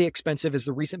 Particularly expensive is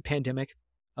the recent pandemic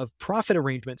of profit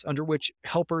arrangements under which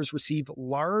helpers receive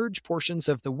large portions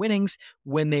of the winnings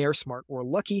when they are smart or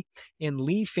lucky and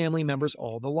leave family members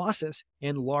all the losses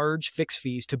and large fixed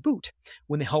fees to boot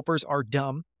when the helpers are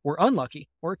dumb or unlucky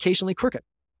or occasionally crooked.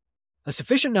 A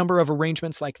sufficient number of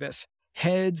arrangements like this,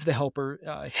 heads, the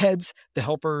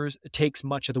helpers takes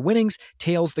much of the winnings,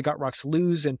 tails, the Gotrocks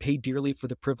lose and pay dearly for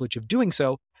the privilege of doing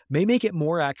so, may make it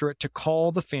more accurate to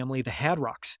call the family the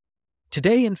Hadrocks.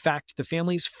 Today, in fact, the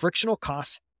family's frictional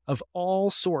costs of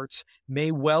all sorts may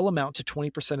well amount to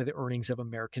 20% of the earnings of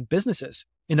American businesses.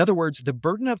 In other words, the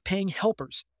burden of paying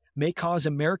helpers may cause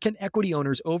American equity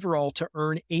owners overall to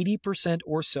earn 80%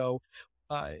 or so,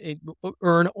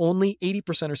 earn only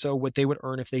 80% or so what they would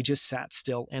earn if they just sat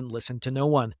still and listened to no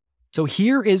one. So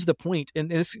here is the point. And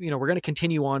this, we're going to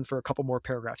continue on for a couple more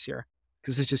paragraphs here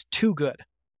because it's just too good.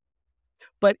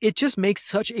 But it just makes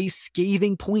such a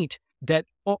scathing point that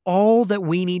all that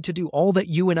we need to do, all that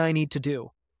you and I need to do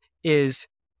is,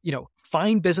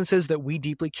 find businesses that we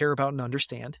deeply care about and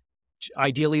understand.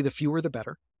 Ideally, the fewer, the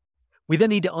better. We then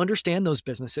need to understand those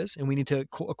businesses and we need to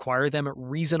acquire them at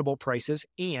reasonable prices.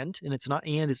 And it's not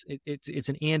and, it's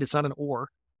an and, it's not an or.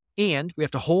 And we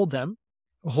have to hold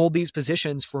these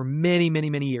positions for many, many,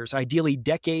 many years, ideally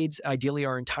decades, ideally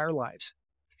our entire lives.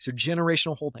 These are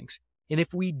generational holdings. And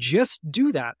if we just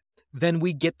do that, then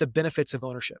we get the benefits of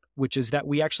ownership, which is that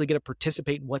we actually get to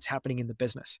participate in what's happening in the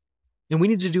business. And we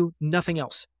need to do nothing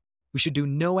else. We should do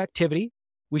no activity.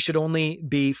 We should only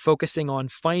be focusing on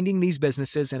finding these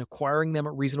businesses and acquiring them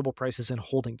at reasonable prices and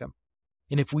holding them.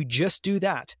 And if we just do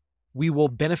that, we will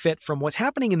benefit from what's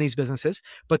happening in these businesses.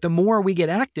 But the more we get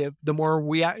active, the more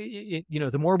we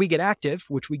get active,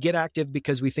 which we get active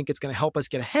because we think it's going to help us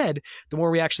get ahead, the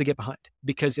more we actually get behind.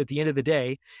 Because at the end of the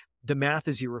day, the math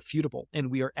is irrefutable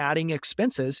and we are adding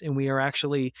expenses and we are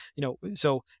actually,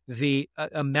 so the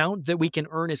amount that we can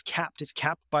earn is capped. It's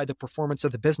capped by the performance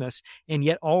of the business. And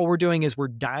yet all we're doing is we're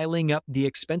dialing up the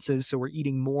expenses. So we're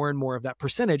eating more and more of that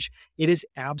percentage. It is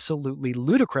absolutely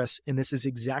ludicrous. And this is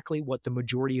exactly what the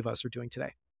majority of us are doing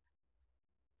today.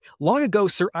 Long ago,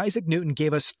 Sir Isaac Newton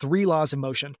gave us 3 laws of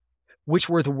motion, which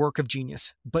were the work of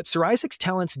genius. But Sir Isaac's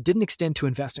talents didn't extend to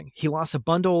investing. He lost a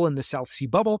bundle in the South Sea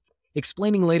bubble,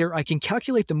 explaining later, I can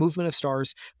calculate the movement of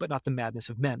stars, but not the madness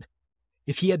of men.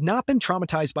 If he had not been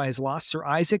traumatized by his loss, Sir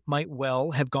Isaac might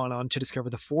well have gone on to discover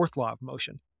the 4th law of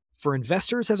motion. For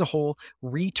investors as a whole,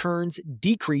 returns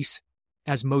decrease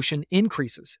as motion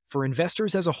increases. For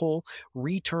investors as a whole,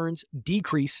 returns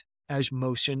decrease as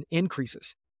motion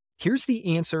increases. Here's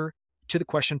the answer to the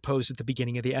question posed at the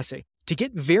beginning of the essay. To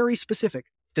get very specific,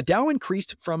 the Dow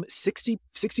increased from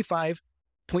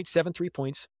 65.73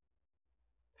 points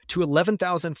to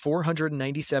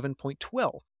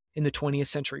 11,497.12 in the 20th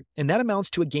century. And that amounts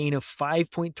to a gain of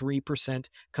 5.3%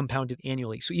 compounded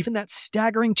annually. So even that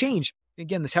staggering change,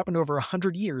 again, this happened over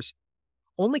 100 years,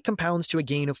 only compounds to a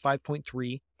gain of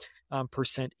 5.3%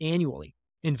 annually.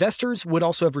 Investors would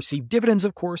also have received dividends,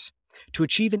 of course. To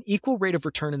achieve an equal rate of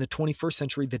return in the 21st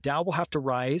century, the Dow will have to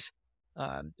rise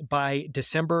by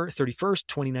December 31st,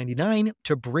 2099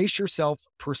 to brace yourself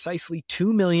precisely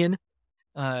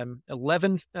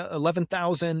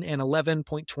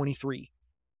 2,011,011.23.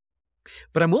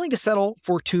 But I'm willing to settle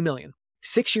for 2 million.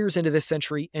 6 years into this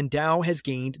century, and Dow has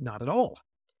gained not at all.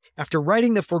 After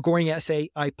writing the foregoing essay,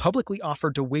 I publicly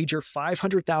offered to wager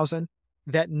 500,000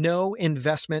 that no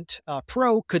investment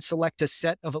pro could select a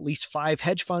set of at least 5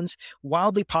 hedge funds,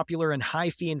 wildly popular and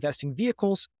high-fee investing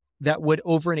vehicles that would,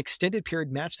 over an extended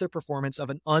period, match the performance of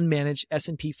an unmanaged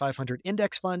S&P 500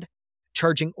 index fund.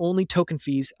 Charging only token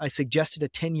fees, I suggested a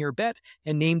 10-year bet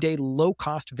and named a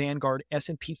low-cost Vanguard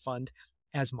S&P fund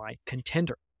as my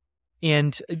contender.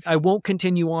 And I won't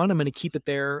continue on. I'm going to keep it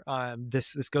there.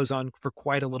 This goes on for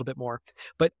quite a little bit more.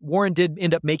 But Warren did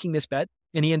end up making this bet,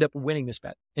 and he ended up winning this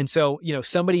bet. And so,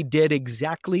 somebody did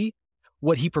exactly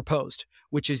what he proposed,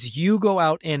 which is you go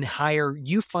out and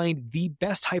you find the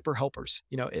best hyper helpers,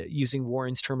 using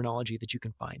Warren's terminology that you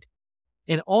can find.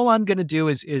 And all I'm going to do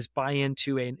is buy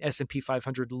into an S&P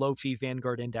 500 low-fee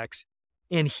Vanguard index.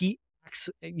 And he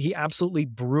absolutely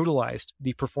brutalized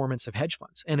the performance of hedge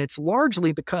funds. And it's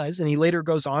largely because, and he later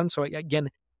goes on, so again,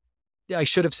 I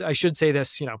should say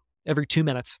this, every 2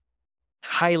 minutes.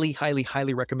 Highly, highly,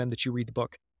 highly recommend that you read the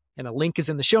book. And a link is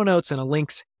in the show notes, and a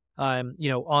link's on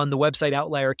the website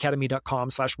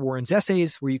outlieracademy.com/Warren's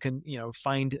essays, where you can,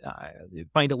 find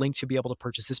a link to be able to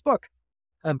purchase this book.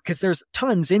 Because there's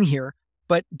tons in here,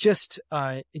 but just,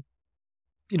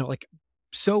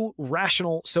 so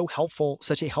rational, so helpful,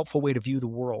 such a helpful way to view the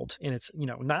world. And it's,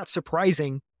 not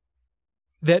surprising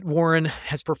that Warren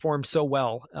has performed so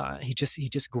well. He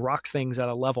just groks things at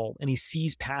a level, and he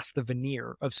sees past the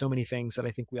veneer of so many things that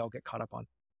I think we all get caught up on.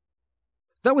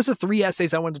 That was the 3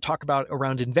 essays I wanted to talk about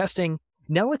around investing.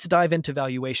 Now let's dive into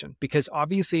valuation, because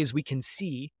obviously, as we can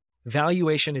see,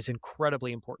 valuation is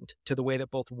incredibly important to the way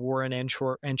that both Warren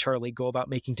and Charlie go about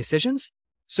making decisions.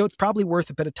 So it's probably worth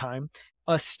a bit of time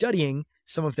studying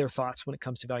some of their thoughts when it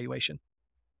comes to valuation.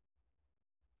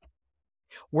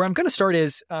 Where I'm going to start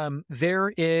is let me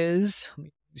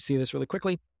see this really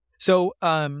quickly. So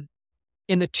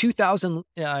in the 2000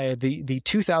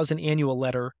 annual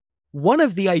letter, one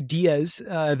of the ideas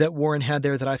that Warren had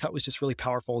there that I thought was just really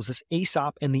powerful is this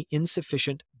Aesop and the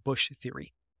insufficient Bush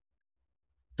theory.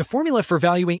 The formula for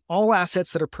valuing all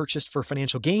assets that are purchased for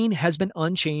financial gain has been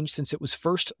unchanged since it was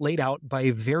first laid out by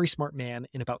a very smart man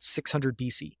in about 600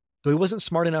 BC, though he wasn't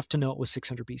smart enough to know it was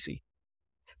 600 BC.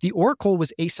 The oracle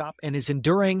was Aesop, and his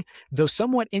enduring, though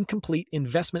somewhat incomplete,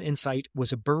 investment insight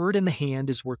was a bird in the hand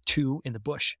is worth 2 in the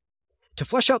bush. To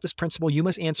flesh out this principle, you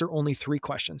must answer only 3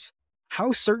 questions.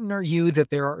 How certain are you that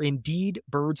there are indeed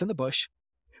birds in the bush?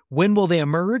 When will they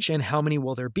emerge, and how many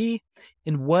will there be?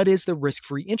 And what is the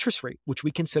risk-free interest rate, which we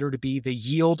consider to be the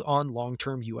yield on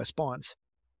long-term U.S. bonds?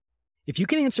 If you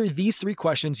can answer these 3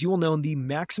 questions, you will know the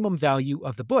maximum value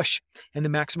of the bush and the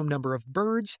maximum number of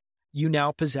birds you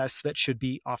now possess that should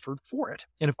be offered for it.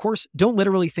 And of course, don't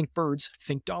literally think birds,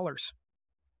 think dollars.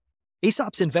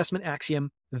 Aesop's investment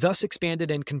axiom, thus expanded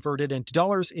and converted into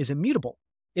dollars, is immutable.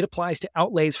 It applies to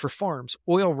outlays for farms,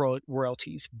 oil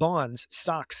royalties, bonds,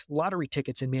 stocks, lottery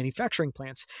tickets, and manufacturing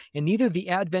plants. And neither the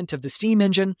advent of the steam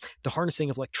engine, the harnessing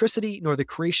of electricity, nor the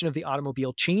creation of the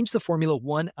automobile change the formula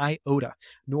one iota,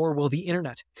 nor will the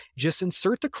internet. Just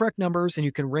insert the correct numbers and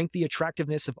you can rank the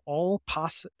attractiveness of all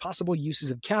possible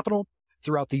uses of capital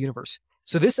throughout the universe.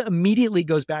 So this immediately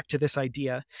goes back to this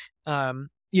idea,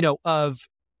 this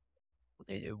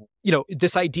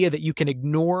idea that you can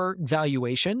ignore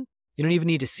valuation. You don't even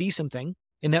need to see something.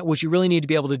 And that what you really need to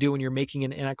be able to do when you're making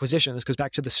an acquisition. This goes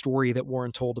back to the story that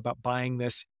Warren told about buying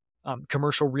this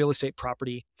commercial real estate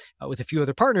property with a few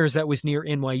other partners that was near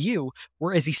NYU,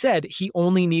 where, as he said, he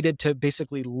only needed to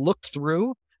basically look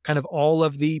through kind of all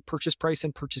of the purchase price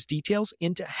and purchase details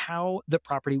into how the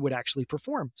property would actually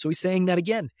perform. So he's saying that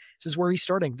again. This is where he's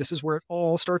starting. This is where it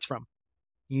all starts from.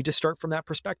 You need to start from that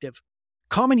perspective.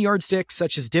 Common yardsticks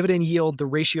such as dividend yield, the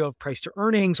ratio of price to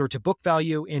earnings or to book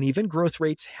value, and even growth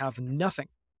rates have nothing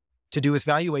to do with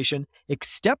valuation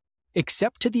except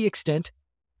to the extent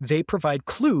they provide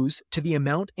clues to the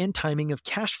amount and timing of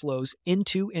cash flows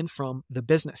into and from the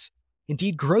business.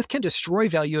 Indeed, growth can destroy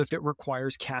value if it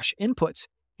requires cash inputs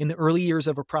in the early years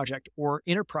of a project or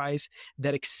enterprise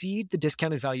that exceed the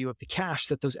discounted value of the cash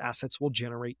that those assets will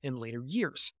generate in later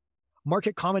years.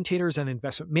 Market commentators and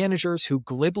investment managers who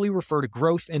glibly refer to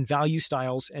growth and value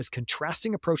styles as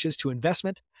contrasting approaches to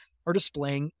investment are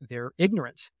displaying their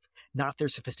ignorance, not their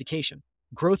sophistication.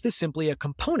 Growth is simply a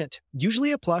component,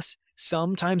 usually a plus,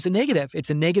 sometimes a negative.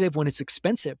 It's a negative when it's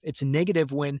expensive. It's a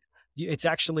negative when it's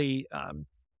actually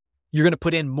you're going to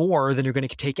put in more than you're going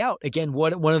to take out. Again,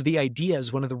 one of the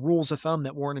ideas, one of the rules of thumb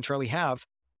that Warren and Charlie have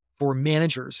for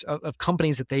managers of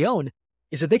companies that they own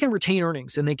is that they can retain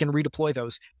earnings and they can redeploy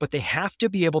those, but they have to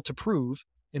be able to prove,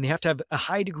 and they have to have a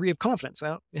high degree of confidence.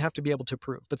 They have to be able to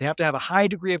prove, but they have to have a high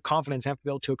degree of confidence, have to be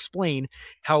able to explain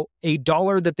how a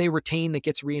dollar that they retain that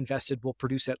gets reinvested will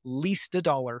produce at least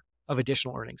 $1 of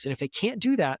additional earnings. And if they can't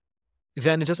do that,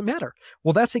 then it doesn't matter.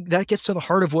 Well, that gets to the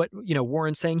heart of what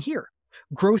Warren's saying here.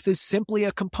 Growth is simply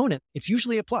a component. It's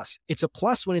usually a plus. It's a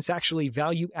plus when it's actually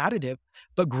value additive,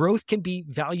 but growth can be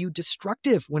value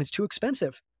destructive when it's too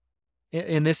expensive.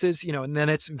 And this is, and then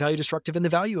it's value destructive in the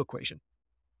value equation.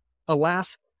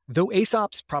 Alas, though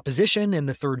Aesop's proposition and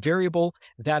the third variable,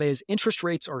 that is, interest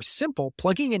rates, are simple,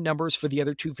 plugging in numbers for the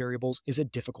other two variables is a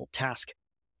difficult task.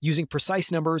 Using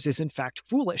precise numbers is in fact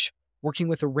foolish. Working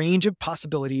with a range of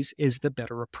possibilities is the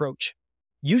better approach.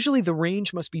 Usually the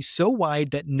range must be so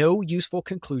wide that no useful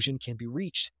conclusion can be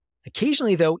reached.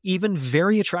 Occasionally, though, even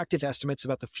very attractive estimates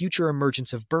about the future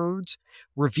emergence of birds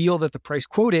reveal that the price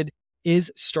quoted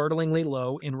is startlingly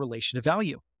low in relation to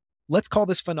value. Let's call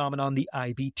this phenomenon the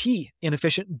IBT,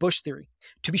 inefficient bush theory.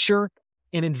 To be sure,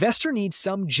 an investor needs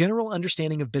some general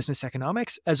understanding of business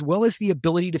economics, as well as the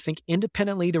ability to think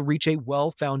independently to reach a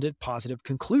well-founded positive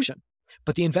conclusion.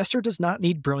 But the investor does not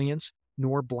need brilliance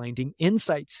nor blinding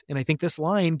insights. And I think this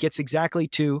line gets exactly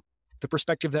to the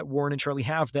perspective that Warren and Charlie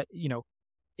have, that,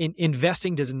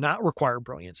 investing does not require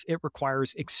brilliance. It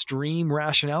requires extreme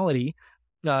rationality.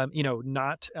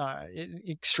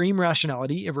 Extreme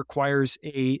rationality. It requires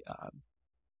a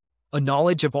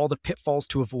knowledge of all the pitfalls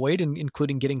to avoid,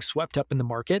 including getting swept up in the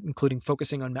market, including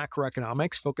focusing on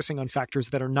macroeconomics, focusing on factors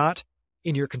that are not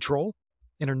in your control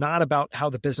and are not about how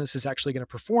the business is actually going to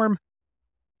perform.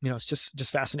 It's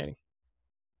just fascinating.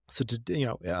 So,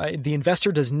 the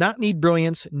investor does not need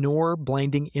brilliance nor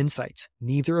blinding insights.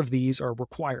 Neither of these are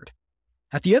required.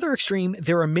 At the other extreme,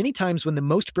 there are many times when the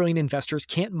most brilliant investors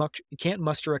can't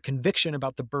muster a conviction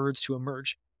about the birds to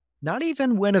emerge, not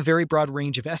even when a very broad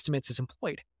range of estimates is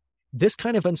employed. This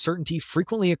kind of uncertainty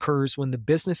frequently occurs when the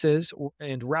businesses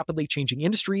and rapidly changing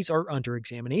industries are under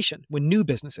examination, when new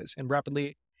businesses and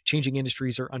rapidly changing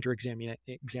industries are under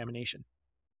examination.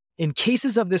 In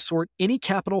cases of this sort, any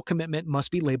capital commitment must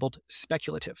be labeled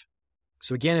speculative.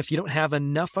 So again, if you don't have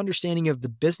enough understanding of the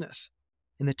business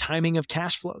and the timing of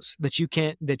cash flows that you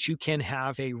can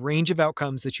have a range of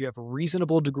outcomes that you have a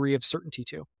reasonable degree of certainty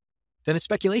to, then it's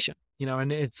speculation.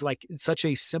 And it's such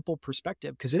a simple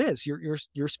perspective, because it is.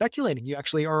 You're speculating. You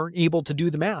actually aren't able to do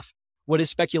the math. What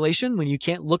is speculation? When you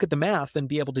can't look at the math and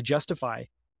be able to justify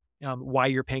why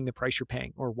you're paying the price you're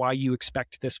paying, or why you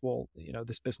expect this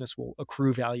business will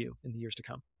accrue value in the years to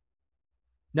come.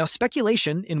 Now,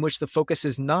 speculation in which the focus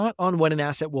is not on what an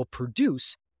asset will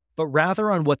produce, but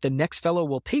rather on what the next fellow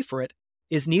will pay for it,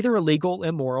 is neither illegal,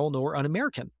 immoral, nor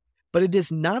un-American. But it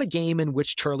is not a game in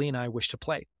which Charlie and I wish to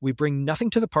play. We bring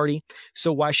nothing to the party,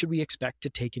 so why should we expect to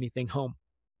take anything home?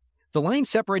 The line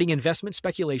separating investment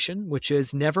speculation, which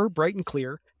is never bright and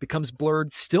clear, becomes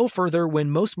blurred still further when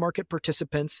most market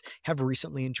participants have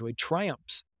recently enjoyed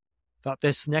triumphs. Thought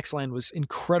this next line was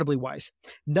incredibly wise.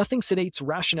 Nothing sedates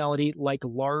rationality like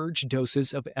large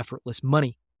doses of effortless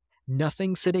money.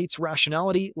 Nothing sedates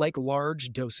rationality like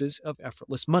large doses of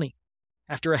effortless money.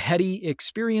 After a heady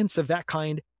experience of that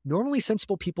kind, normally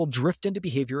sensible people drift into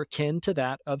behavior akin to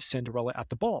that of Cinderella at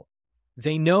the ball.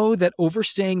 They know that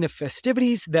overstaying the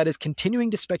festivities, that is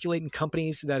continuing to speculate in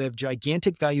companies that have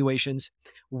gigantic valuations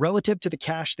relative to the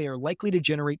cash they are likely to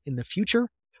generate in the future,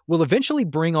 will eventually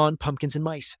bring on pumpkins and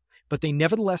mice. But they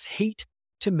nevertheless hate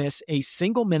to miss a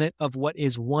single minute of what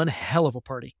is one hell of a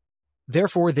party.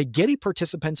 Therefore, the giddy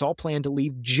participants all plan to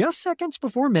leave just seconds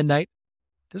before midnight.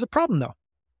 There's a problem, though.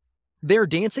 They are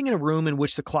dancing in a room in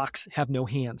which the clocks have no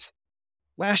hands.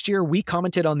 Last year, we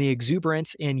commented on the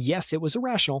exuberance, and yes, it was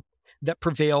irrational, that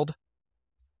prevailed,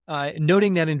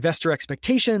 noting that investor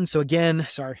expectations. So again,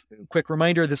 quick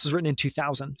reminder, this was written in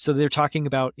 2000. So they're talking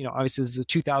about, obviously this is a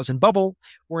 2000 bubble.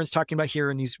 Warren's talking about here,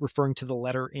 and he's referring to the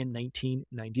letter in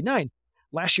 1999.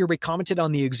 Last year, we commented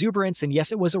on the exuberance, and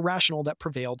yes, it was irrational that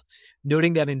prevailed,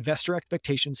 noting that investor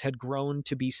expectations had grown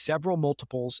to be several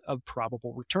multiples of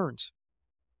probable returns.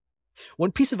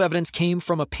 One piece of evidence came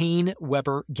from a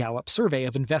Payne-Weber-Gallup survey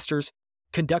of investors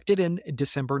conducted in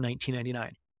December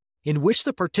 1999, in which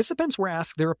the participants were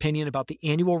asked their opinion about the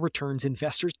annual returns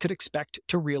investors could expect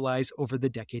to realize over the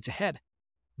decades ahead.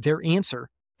 Their answer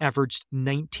averaged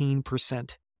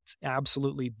 19%. It's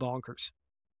absolutely bonkers.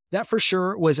 That for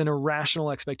sure was an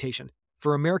irrational expectation.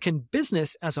 For American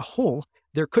business as a whole,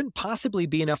 there couldn't possibly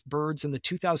be enough birds in the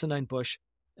 2009 bush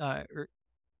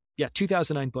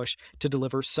to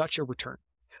deliver such a return.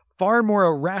 Far more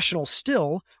irrational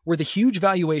still were the huge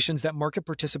valuations that market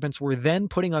participants were then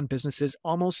putting on businesses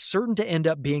almost certain to end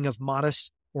up being of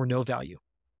modest or no value.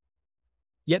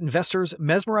 Yet investors,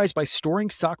 mesmerized by soaring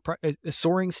stock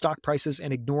prices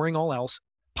and ignoring all else,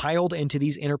 piled into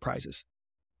these enterprises.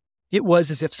 It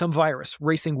was as if some virus,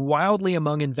 racing wildly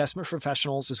among investment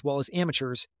professionals as well as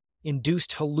amateurs,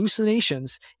 induced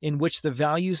hallucinations in which the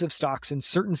values of stocks in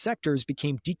certain sectors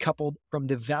became decoupled from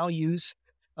the values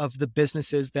of the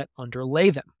businesses that underlay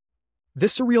them.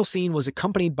 This surreal scene was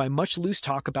accompanied by much loose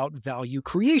talk about value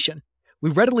creation.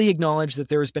 We readily acknowledge that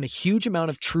there has been a huge amount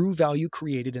of true value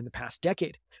created in the past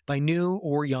decade by new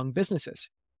or young businesses,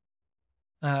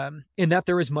 and that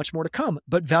there is much more to come.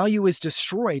 But value is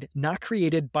destroyed, not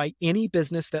created by any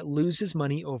business that loses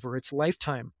money over its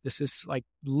lifetime. This is like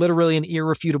literally an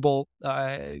irrefutable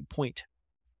point.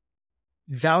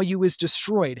 Value is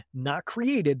destroyed, not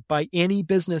created by any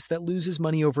business that loses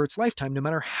money over its lifetime, no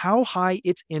matter how high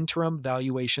its interim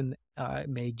valuation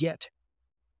may get.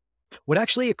 What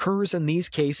actually occurs in these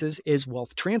cases is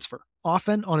wealth transfer,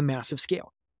 often on a massive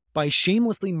scale. By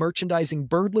shamelessly merchandising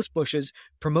birdless bushes,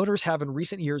 promoters have in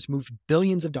recent years moved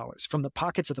billions of dollars from the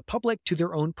pockets of the public to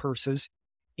their own purses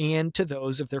and to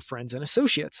those of their friends and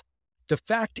associates. The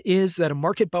fact is that a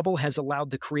market bubble has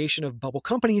allowed the creation of bubble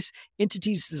companies,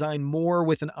 entities designed more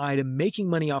with an eye to making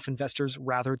money off investors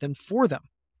rather than for them.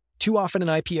 Too often an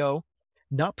IPO,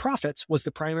 not profits, was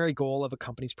the primary goal of a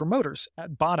company's promoters.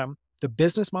 At bottom, the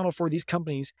business model for these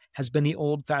companies has been the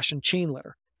old-fashioned chain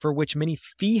letter, for which many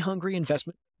fee-hungry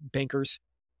investment bankers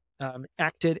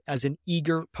acted as an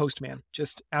eager postman.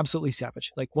 Just absolutely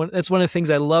savage. That's one of the things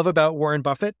I love about Warren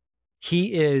Buffett.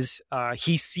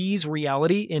 He sees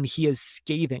reality and he is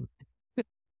scathing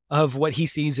of what he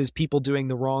sees as people doing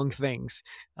the wrong things,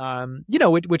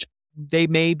 which they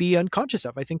may be unconscious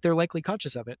of. I think they're likely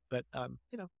conscious of it, but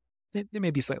they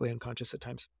may be slightly unconscious at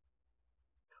times.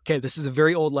 Okay, this is a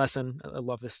very old lesson. I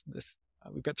love this.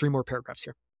 We've got 3 more paragraphs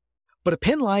here. But a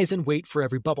pin lies in wait for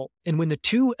every bubble, and when the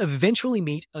two eventually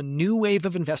meet, a new wave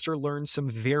of investor learns some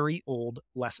very old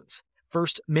lessons.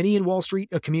 First, many in Wall Street,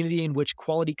 a community in which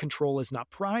quality control is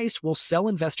not prized, will sell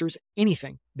investors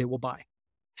anything they will buy.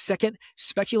 Second,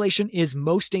 speculation is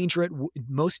most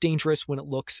dangerous when it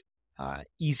looks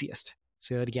easiest.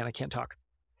 Say that again, I can't talk.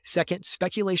 Second,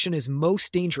 speculation is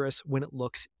most dangerous when it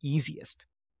looks easiest.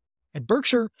 At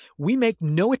Berkshire, we make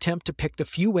no attempt to pick the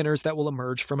few winners that will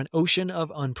emerge from an ocean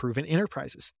of unproven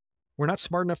enterprises. We're not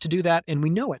smart enough to do that, and we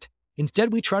know it.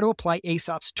 Instead, we try to apply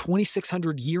Aesop's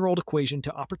 2,600-year-old equation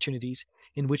to opportunities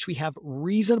in which we have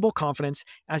reasonable confidence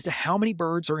as to how many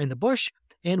birds are in the bush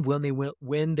and when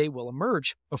they will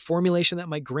emerge, a formulation that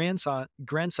my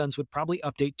grandsons would probably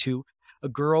update to, a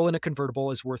girl in a convertible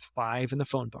is worth 5 in the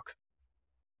phone book.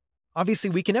 Obviously,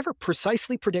 we can never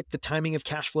precisely predict the timing of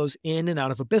cash flows in and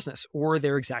out of a business or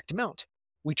their exact amount.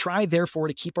 We try, therefore,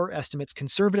 to keep our estimates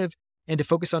conservative and to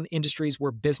focus on industries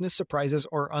where business surprises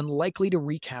are unlikely to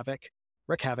wreak havoc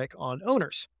on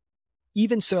owners.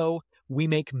 Even so, we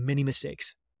make many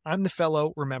mistakes. I'm the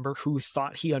fellow, remember, who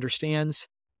thought he understands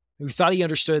who thought he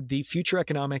understood the future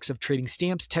economics of trading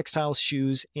stamps, textiles,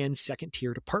 shoes, and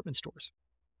second-tier department stores.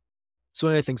 So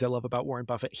one of the things I love about Warren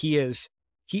Buffett,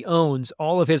 he owns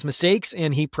all of his mistakes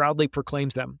and he proudly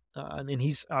proclaims them. And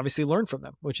he's obviously learned from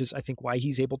them, which is, I think, why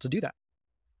he's able to do that.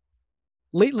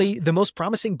 Lately, the most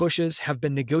promising bushes have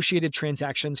been negotiated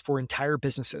transactions for entire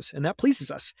businesses, and that pleases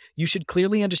us. You should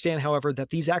clearly understand, however,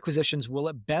 that these acquisitions will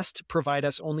at best provide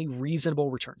us only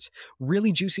reasonable returns.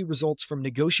 Really juicy results from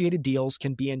negotiated deals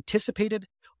can be anticipated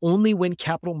only when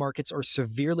capital markets are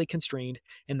severely constrained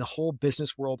and the whole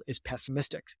business world is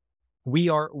pessimistic. We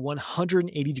are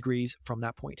 180 degrees from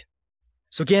that point.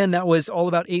 So again, that was all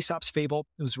about Aesop's Fable.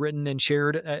 It was written and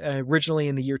shared originally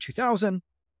in the year 2000,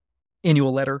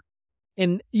 annual letter.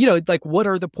 And, like, what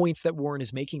are the points that Warren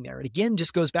is making there? It again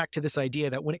just goes back to this idea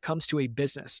that when it comes to a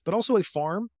business, but also a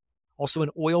farm, also an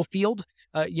oil field,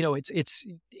 it's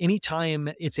anytime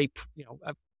it's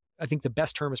I think the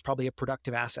best term is probably a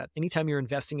productive asset. Anytime you're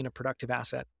investing in a productive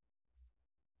asset,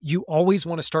 you always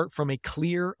want to start from a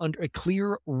clear,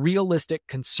 realistic,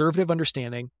 conservative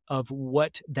understanding of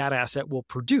what that asset will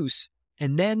produce.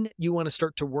 And then you want to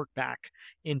start to work back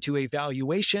into a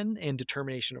valuation and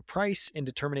determination of price and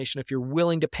determination if you're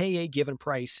willing to pay a given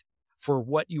price for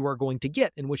what you are going to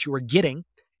get. And what you are getting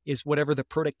is whatever the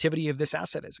productivity of this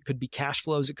asset is. It could be cash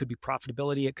flows. It could be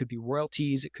profitability. It could be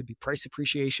royalties. It could be price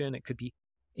appreciation. It could be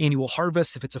annual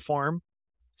harvests if it's a farm.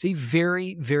 It's a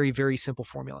very, very, very simple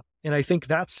formula. And I think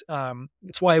that's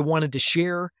why I wanted to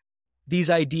share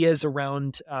these ideas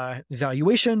around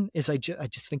valuation. I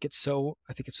just think it's so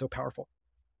powerful.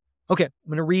 Okay, I'm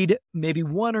going to read maybe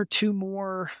one or two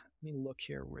more. Let me look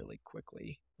here really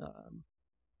quickly. I'm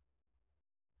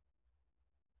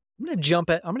going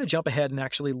to jump ahead and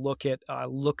actually look at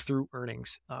look through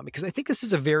earnings because I think this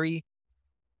is a very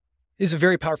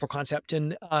powerful concept.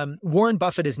 And Warren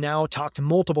Buffett has now talked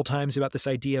multiple times about this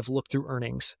idea of look through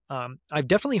earnings. I've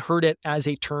definitely heard it as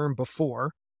a term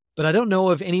before, but I don't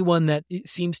know of anyone that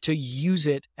seems to use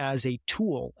it as a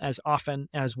tool as often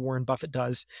as Warren Buffett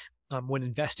does when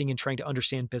investing and trying to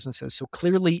understand businesses. So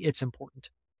clearly it's important.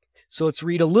 So let's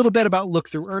read a little bit about look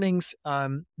through earnings.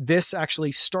 This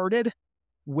actually started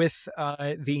with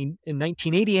the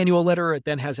 1980 annual letter. It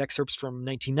then has excerpts from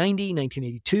 1990,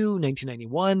 1982,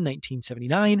 1991,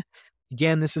 1979.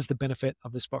 Again, this is the benefit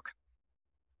of this book.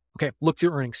 Okay, look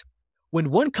through earnings. When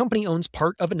one company owns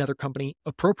part of another company,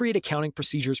 appropriate accounting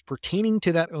procedures pertaining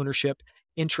to that ownership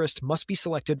interest must be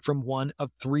selected from one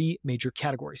of three major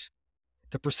categories.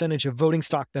 The percentage of voting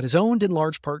stock that is owned in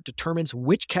large part determines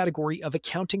which category of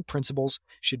accounting principles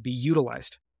should be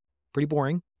utilized. Pretty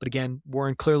boring, but again,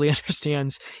 Warren clearly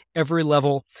understands every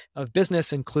level of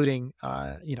business, including,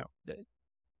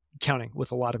 accounting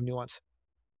with a lot of nuance.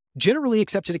 Generally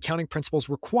accepted accounting principles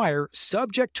require,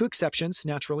 subject to exceptions,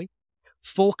 naturally,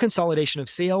 full consolidation of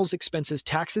sales, expenses,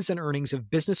 taxes, and earnings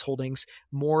of business holdings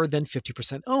more than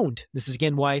 50% owned. This is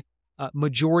again why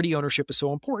majority ownership is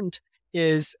so important,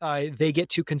 is they get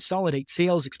to consolidate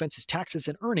sales, expenses, taxes,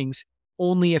 and earnings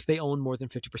only if they own more than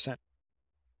 50%.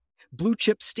 Blue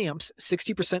chip stamps,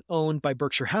 60% owned by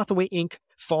Berkshire Hathaway Inc.,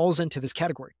 falls into this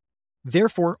category.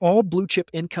 Therefore, all blue chip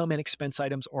income and expense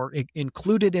items are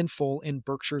included in full in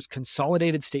Berkshire's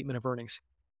consolidated statement of earnings.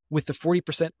 With the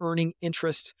 40% earning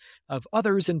interest of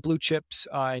others in blue chips,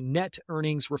 net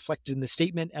earnings reflected in the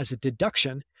statement as a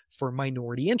deduction for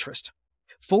minority interest.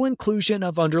 Full inclusion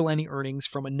of underlying earnings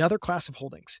from another class of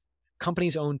holdings.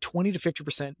 Companies own 20 to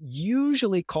 50%,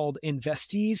 usually called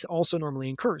investees, also normally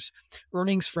incurs.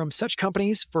 Earnings from such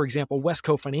companies, for example,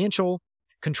 Wesco Financial,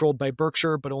 controlled by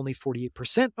Berkshire but only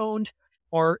 48% owned,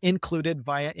 are included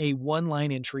via a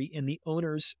one-line entry in the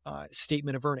owner's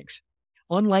statement of earnings.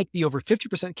 Unlike the over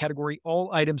 50% category,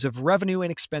 all items of revenue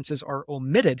and expenses are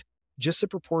omitted. Just the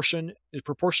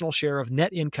proportional share of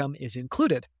net income is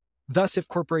included. Thus, if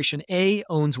Corporation A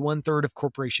owns 1/3 of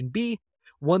Corporation B,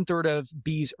 1/3 of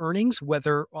B's earnings,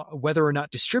 whether or not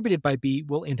distributed by B,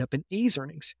 will end up in A's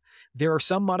earnings. There are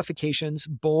some modifications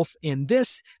both in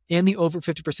this and the over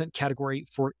 50% category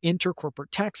for intercorporate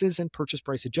taxes and purchase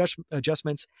price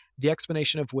adjustments, the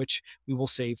explanation of which we will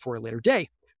save for a later day.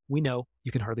 We know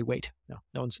you can hardly wait. No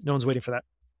one's waiting for that.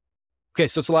 Okay,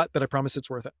 so it's a lot, but I promise it's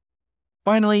worth it.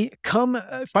 Finally, come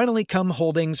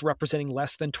holdings representing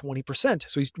less than 20%.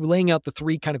 So he's laying out the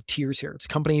three kind of tiers here. It's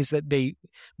companies that they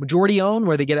majority own,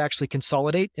 where they get to actually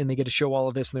consolidate and they get to show all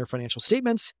of this in their financial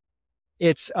statements.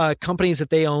 It's companies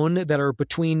that they own that are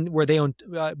between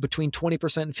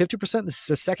 20% and 50%. This is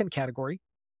the second category.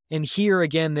 And here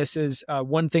again, this is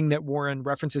one thing that Warren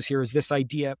references here is this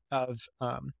idea of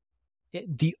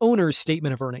the owner's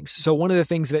statement of earnings. So one of the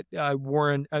things that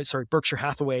Berkshire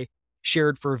Hathaway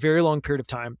shared for a very long period of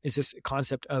time is this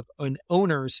concept of an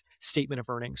owner's statement of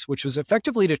earnings, which was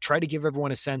effectively to try to give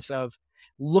everyone a sense of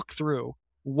look through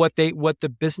what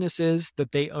the businesses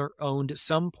that they owned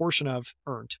some portion of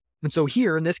earned. And so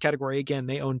here in this category, again,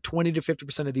 they own 20 to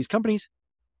 50% of these companies.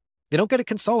 They don't get to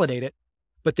consolidate it,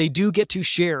 but they do get to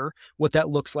share what that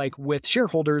looks like with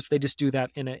shareholders. They just do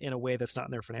that in a way that's not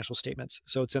in their financial statements.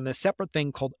 So it's in this separate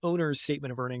thing called owner's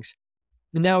statement of earnings.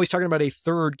 And now he's talking about a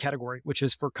third category, which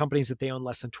is for companies that they own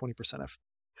less than 20% of.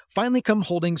 Finally come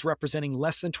holdings representing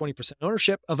less than 20%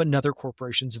 ownership of another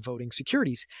corporation's voting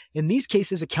securities. In these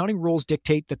cases, accounting rules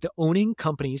dictate that the owning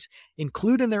companies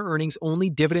include in their earnings only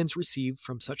dividends received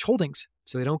from such holdings.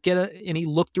 So they don't get any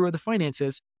look through of the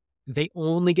finances. They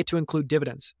only get to include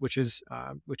dividends, which is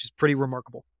pretty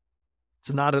remarkable.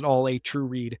 It's not at all a true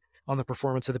read on the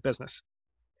performance of the business.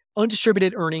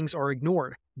 Undistributed earnings are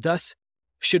ignored. Thus,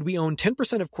 should we own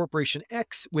 10% of Corporation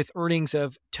X with earnings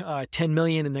of $10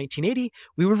 million in 1980,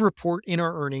 we would report in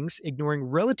our earnings, ignoring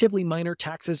relatively minor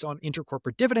taxes on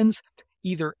intercorporate dividends,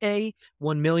 either A,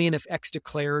 $1 million if X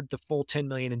declared the full $10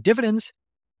 million in dividends,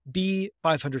 B,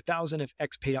 $500,000 if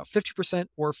X paid out 50%,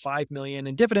 or $5 million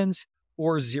in dividends,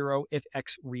 or zero if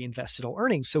X reinvested all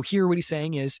earnings. So here what he's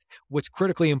saying is what's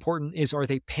critically important is, are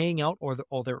they paying out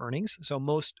all their earnings? So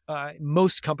most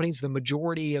companies, the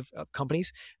majority of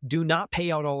companies, do not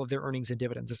pay out all of their earnings in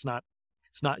dividends. It's not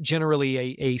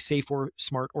generally a safe or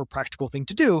smart or practical thing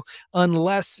to do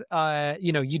unless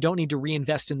you don't need to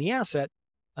reinvest in the asset.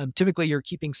 Typically, you're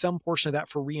keeping some portion of that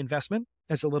for reinvestment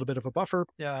as a little bit of a buffer,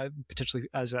 potentially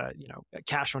as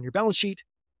cash on your balance sheet.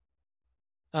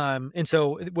 And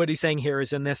so what he's saying here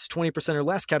is in this 20% or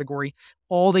less category,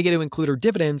 all they get to include are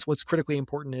dividends. What's critically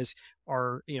important is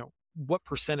what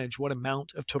percentage, what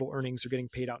amount of total earnings are getting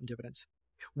paid out in dividends.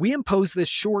 We impose this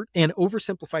short and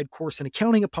oversimplified course in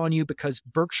accounting upon you because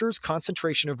Berkshire's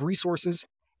concentration of resources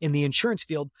in the insurance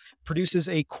field produces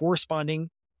a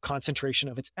corresponding concentration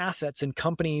of its assets in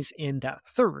companies in that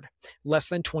third, less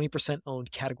than 20%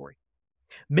 owned category.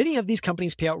 Many of these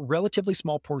companies pay out relatively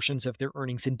small portions of their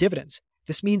earnings in dividends.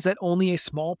 This means that only a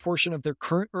small portion of their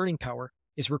current earning power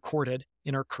is recorded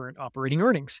in our current operating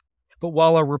earnings. But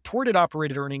while our reported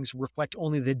operated earnings reflect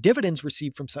only the dividends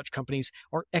received from such companies,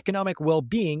 our economic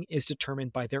well-being is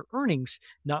determined by their earnings,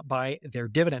 not by their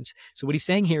dividends. So what he's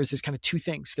saying here is there's kind of two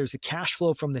things. There's the cash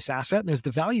flow from this asset, and there's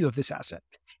the value of this asset.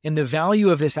 And the value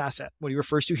of this asset, what he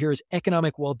refers to here as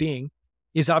economic well-being,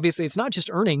 is obviously it's not just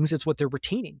earnings, it's what they're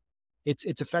retaining. It's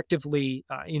effectively,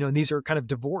 and these are kind of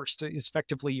divorced. It's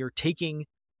effectively you're taking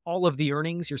all of the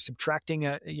earnings, you're subtracting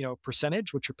a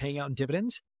percentage, which you're paying out in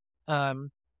dividends,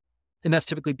 and that's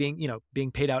typically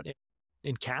being paid out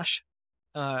in cash.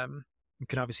 You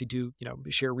can obviously do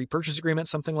share repurchase agreement,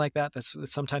 something like that. That's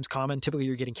sometimes common. Typically,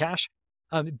 you're getting cash.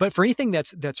 But for anything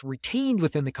that's retained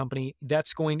within the company,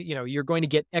 that's going to you're going to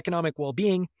get economic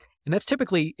well-being, and that's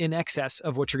typically in excess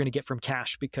of what you're going to get from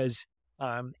cash because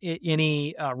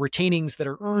any retainings that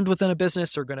are earned within a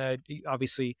business are going to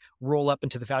obviously roll up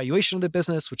into the valuation of the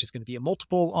business, which is going to be a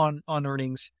multiple on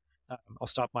earnings. I'll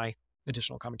stop my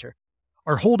additional commentary.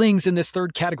 Our holdings in this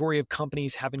third category of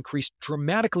companies have increased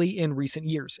dramatically in recent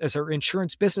years as our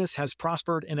insurance business has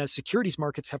prospered and as securities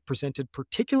markets have presented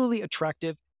particularly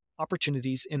attractive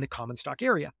opportunities in the common stock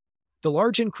area. The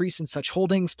large increase in such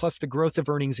holdings, plus the growth of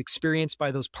earnings experienced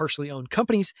by those partially owned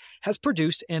companies, has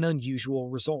produced an unusual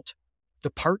result. The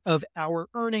part of our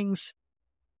earnings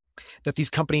that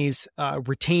these companies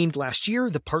retained last year,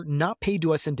 the part not paid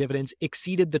to us in dividends,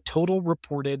 exceeded the total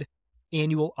reported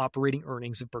annual operating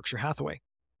earnings of Berkshire Hathaway.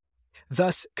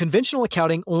 Thus, conventional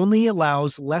accounting only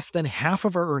allows less than half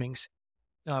of our earnings,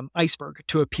 iceberg,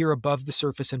 to appear above the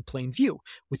surface in plain view.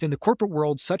 Within the corporate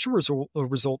world, such a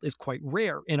result is quite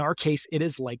rare. In our case, it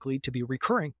is likely to be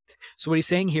recurring. So what he's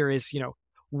saying here is,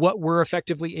 what we're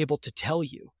effectively able to tell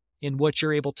you and what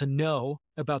you're able to know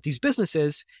about these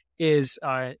businesses is,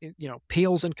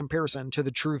 pales in comparison to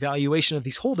the true valuation of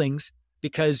these holdings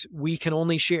because we can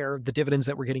only share the dividends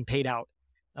that we're getting paid out.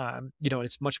 And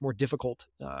it's much more difficult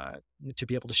to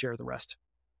be able to share the rest.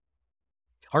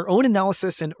 Our own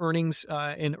analysis and earnings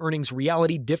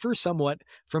reality differ somewhat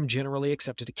from generally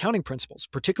accepted accounting principles,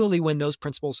 particularly when those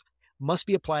principles must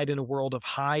be applied in a world of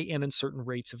high and uncertain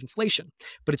rates of inflation.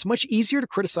 But it's much easier to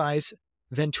criticize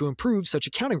than to improve such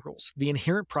accounting rules. The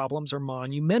inherent problems are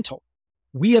monumental.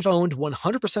 We have owned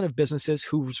 100% of businesses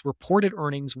whose reported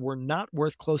earnings were not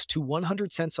worth close to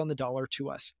 100 cents on the dollar to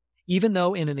us, even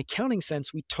though in an accounting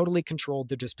sense, we totally controlled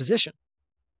their disposition.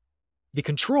 The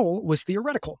control was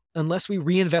theoretical. Unless we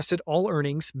reinvested all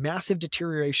earnings, massive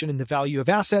deterioration in the value of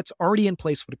assets already in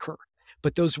place would occur.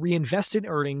 but those reinvested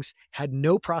earnings had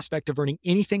no prospect of earning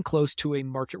anything close to a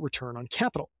market return on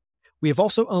capital. We have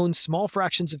also owned small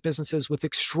fractions of businesses with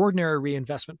extraordinary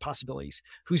reinvestment possibilities,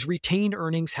 whose retained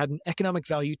earnings had an economic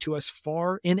value to us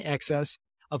far in excess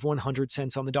of 100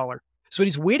 cents on the dollar. So what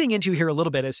he's wading into here a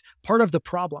little bit is part of the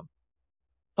problem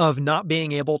of not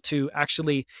being able to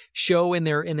actually show in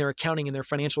their accounting, in their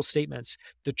financial statements,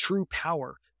 the true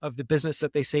power of the business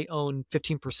that they say own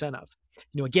 15% of.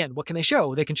 Again, what can they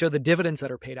show? They can show the dividends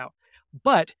that are paid out.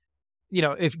 But,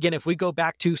 if we go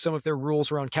back to some of their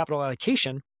rules around capital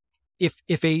allocation,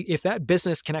 if that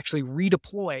business can actually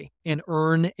redeploy and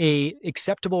earn a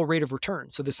acceptable rate of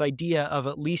return, so this idea of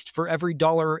at least for every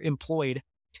dollar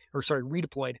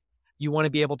redeployed, you want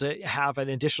to be able to have an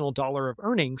additional dollar of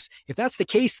earnings. If that's the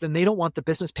case, then they don't want the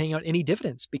business paying out any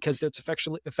dividends because that's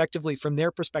effectively, from their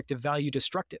perspective, value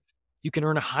destructive. You can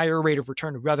earn a higher rate of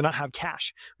return. We'd rather not have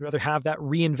cash. We'd rather have that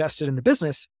reinvested in the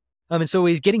business. And so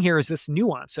what he's getting here is this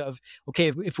nuance of,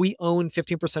 okay, if we own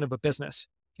 15% of a business,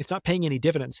 it's not paying any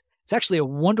dividends. It's actually a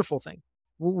wonderful thing.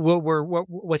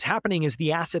 What's happening is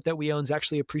the asset that we own is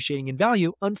actually appreciating in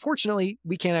value. Unfortunately,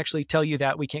 we can't actually tell you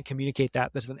that. We can't communicate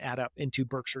that. That doesn't add up into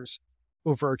Berkshire's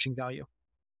overarching value.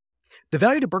 The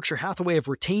value to Berkshire Hathaway of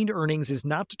retained earnings is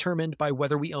not determined by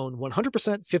whether we own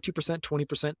 100%, 50%,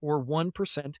 20%, or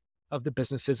 1% of the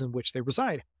businesses in which they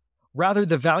reside. Rather,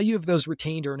 the value of those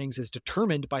retained earnings is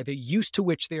determined by the use to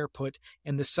which they are put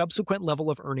and the subsequent level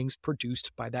of earnings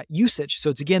produced by that usage. So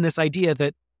it's again this idea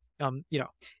that,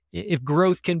 if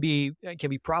growth can be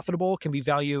profitable, can be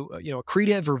value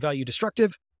accretive or value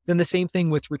destructive, then the same thing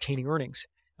with retaining earnings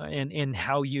and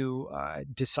how you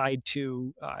decide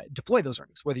to deploy those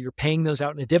earnings, whether you're paying those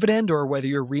out in a dividend or whether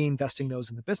you're reinvesting those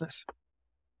in the business.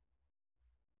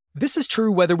 This is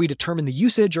true whether we determine the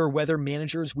usage or whether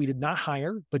managers we did not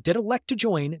hire but did elect to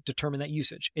join determine that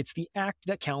usage. It's the act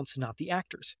that counts, not the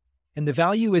actors. And the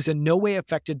value is in no way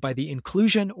affected by the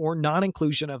inclusion or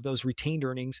non-inclusion of those retained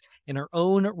earnings in our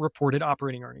own reported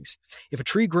operating earnings. If a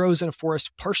tree grows in a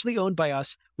forest partially owned by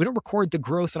us, we don't record the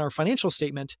growth in our financial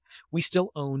statement. We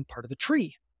still own part of the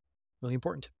tree. Really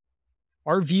important.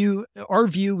 Our view,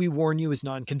 we warn you, is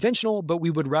non-conventional, but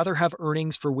we would rather have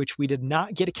earnings for which we did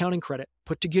not get accounting credit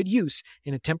put to good use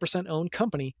in a 10% owned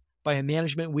company by a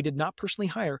management we did not personally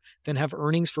hire than have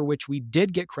earnings for which we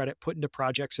did get credit put into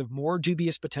projects of more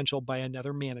dubious potential by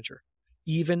another manager,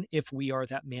 even if we are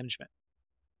that management.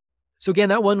 So again,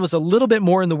 that one was a little bit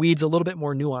more in the weeds, a little bit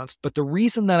more nuanced, but the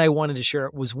reason that I wanted to share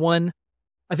it was, one,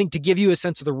 I think to give you a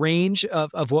sense of the range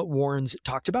of what Warren's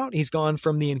talked about. He's gone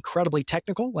from the incredibly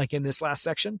technical, like in this last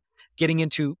section, getting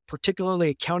into particularly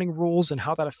accounting rules and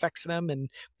how that affects them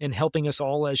and helping us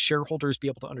all as shareholders be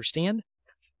able to understand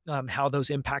how those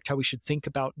impact how we should think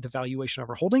about the valuation of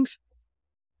our holdings.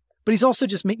 But he's also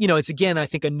just, it's again, I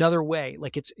think another way,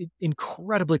 like it's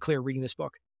incredibly clear reading this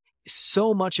book.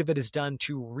 So much of it is done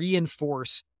to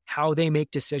reinforce how they make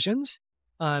decisions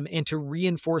and to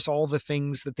reinforce all the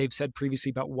things that they've said previously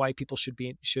about why people should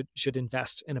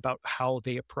invest and about how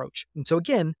they approach. And so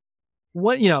again,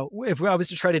 if I was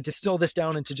to try to distill this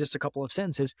down into just a couple of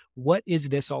sentences, what is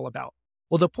this all about?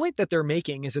 Well, the point that they're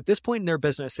making is at this point in their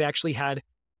business, they actually had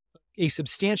a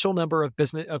substantial number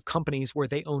of companies where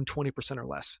they own 20% or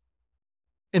less.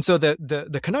 And so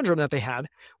the conundrum that they had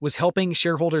was helping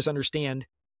shareholders understand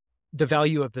the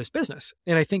value of this business.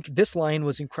 And I think this line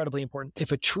was incredibly important.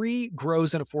 If a tree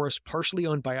grows in a forest partially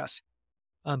owned by us,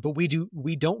 but we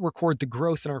don't record the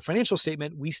growth in our financial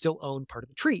statement, we still own part of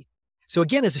the tree. So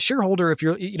again, as a shareholder, if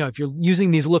you're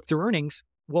using these look-through earnings,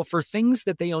 well, for things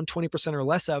that they own 20% or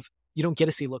less of, you don't get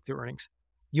to see look-through earnings.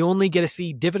 You only get to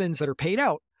see dividends that are paid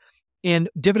out. And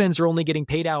dividends are only getting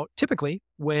paid out typically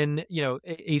when,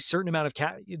 a certain amount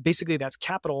of basically that's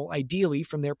capital, ideally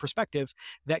from their perspective,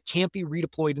 that can't be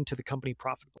redeployed into the company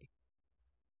profitably.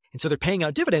 And so they're paying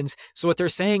out dividends. So what they're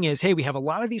saying is, hey, we have a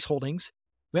lot of these holdings.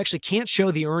 We actually can't show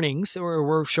the earnings, or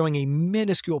we're showing a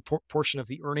minuscule portion of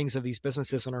the earnings of these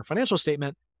businesses on our financial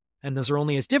statement. And those are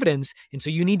only as dividends. And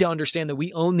so you need to understand that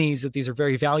we own these, that these are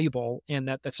very valuable, and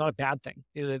that's not a bad thing,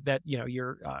 that,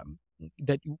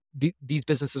 these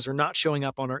businesses are not showing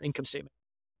up on our income statement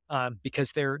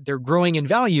because they're growing in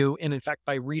value. And in fact,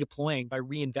 by redeploying, by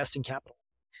reinvesting capital,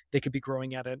 they could be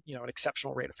growing at an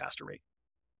exceptional rate, a faster rate.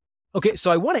 Okay.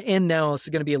 So I want to end now. This is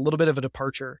going to be a little bit of a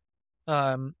departure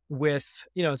with,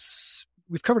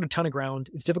 we've covered a ton of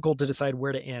ground. It's difficult to decide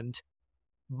where to end.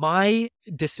 My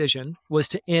decision was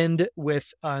to end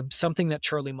with something that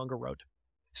Charlie Munger wrote.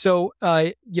 So,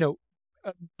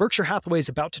 Berkshire Hathaway is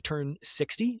about to turn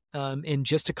 60 in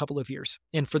just a couple of years.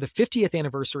 And for the 50th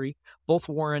anniversary, both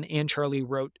Warren and Charlie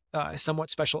wrote somewhat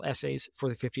special essays for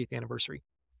the 50th anniversary.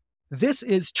 This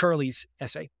is Charlie's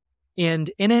essay.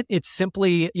 And in it, it's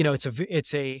simply,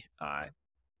 it's a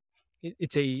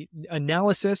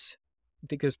analysis. I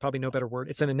think there's probably no better word.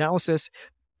 It's an analysis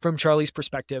from Charlie's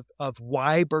perspective of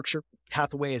why Berkshire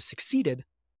Hathaway has succeeded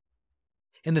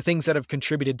and the things that have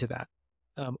contributed to that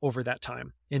over that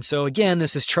time. And so again,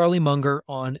 this is Charlie Munger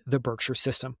on the Berkshire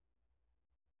system.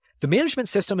 The management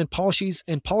system and policies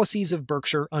of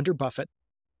Berkshire under Buffett,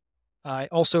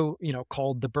 also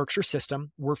called the Berkshire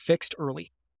system, were fixed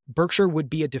early. Berkshire would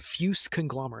be a diffuse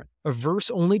conglomerate,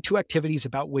 averse only to activities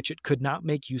about which it could not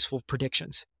make useful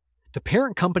predictions. The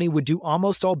parent company would do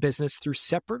almost all business through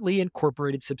separately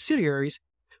incorporated subsidiaries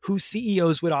whose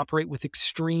CEOs would operate with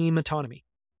extreme autonomy.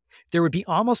 There would be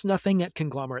almost nothing at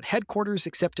conglomerate headquarters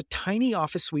except a tiny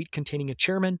office suite containing a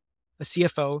chairman, a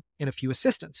CFO, and a few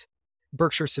assistants.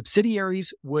 Berkshire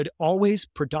subsidiaries would always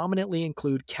predominantly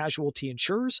include casualty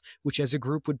insurers, which as a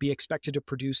group would be expected to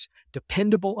produce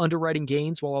dependable underwriting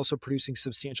gains while also producing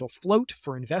substantial float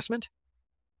for investment.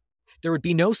 There would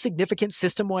be no significant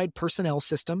system-wide personnel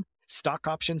system, stock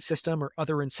option system, or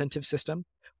other incentive system,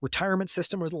 retirement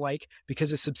system, or the like,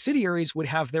 because the subsidiaries would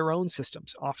have their own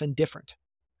systems, often different.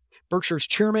 Berkshire's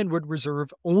chairman would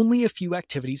reserve only a few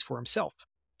activities for himself.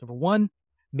 Number one,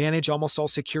 manage almost all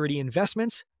security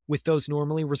investments, with those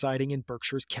normally residing in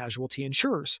Berkshire's casualty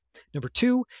insurers. Number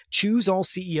two, choose all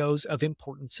CEOs of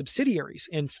important subsidiaries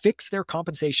and fix their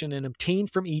compensation and obtain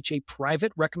from each a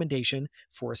private recommendation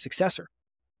for a successor.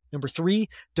 Number three,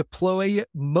 deploy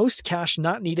most cash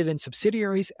not needed in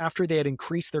subsidiaries after they had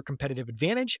increased their competitive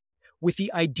advantage, with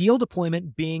the ideal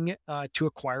deployment being to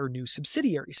acquire new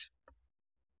subsidiaries.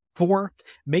 4,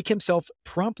 make himself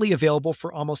promptly available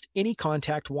for almost any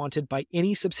contact wanted by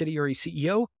any subsidiary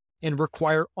CEO and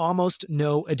require almost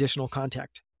no additional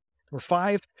contact. Number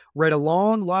 5, write a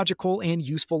long, logical, and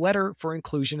useful letter for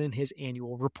inclusion in his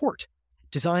annual report,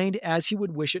 designed as he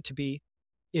would wish it to be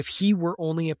if he were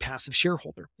only a passive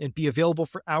shareholder, and be available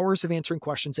for hours of answering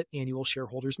questions at annual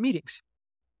shareholders' meetings.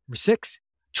 Number 6,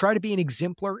 try to be an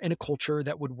exemplar in a culture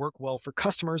that would work well for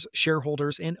customers,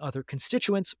 shareholders, and other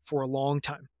constituents for a long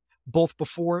time, both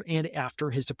before and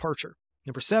after his departure.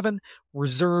 Number 7,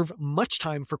 reserve much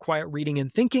time for quiet reading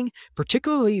and thinking,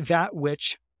 particularly that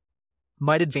which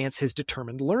might advance his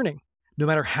determined learning, no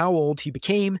matter how old he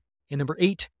became. And number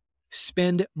 8,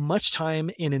 spend much time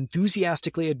in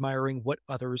enthusiastically admiring what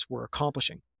others were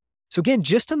accomplishing. So again,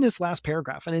 just in this last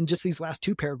paragraph, and in just these last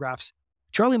 2 paragraphs,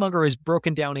 Charlie Munger has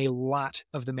broken down a lot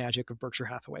of the magic of Berkshire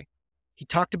Hathaway. He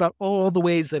talked about all the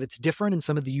ways that it's different and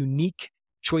some of the unique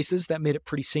choices that made it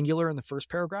pretty singular in the first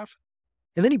paragraph.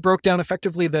 And then he broke down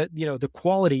effectively the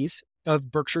qualities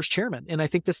of Berkshire's chairman. And I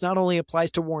think this not only applies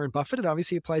to Warren Buffett, it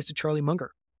obviously applies to Charlie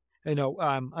Munger. I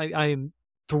am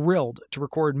thrilled to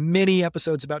record many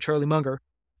episodes about Charlie Munger.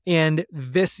 And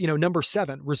this, number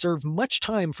 7, reserve much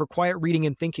time for quiet reading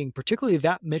and thinking, particularly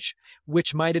that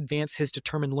which might advance his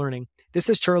determined learning. This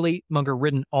is Charlie Munger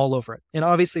written all over it. And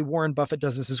obviously Warren Buffett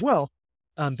does this as well.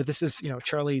 But this is,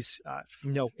 Charlie's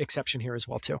no exception here as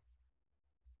well, too.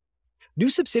 New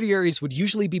subsidiaries would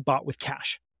usually be bought with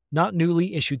cash, not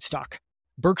newly issued stock.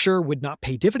 Berkshire would not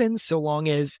pay dividends so long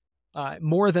as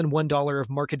more than $1 of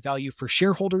market value for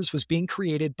shareholders was being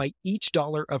created by each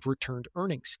dollar of returned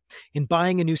earnings. In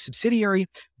buying a new subsidiary,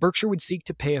 Berkshire would seek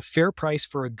to pay a fair price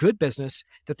for a good business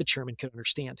that the chairman could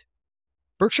understand.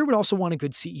 Berkshire would also want a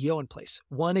good CEO in place,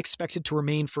 one expected to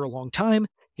remain for a long time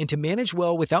and to manage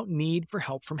well without need for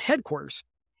help from headquarters.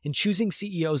 In choosing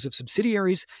CEOs of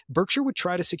subsidiaries, Berkshire would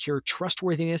try to secure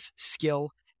trustworthiness,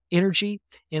 skill, energy,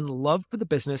 and love for the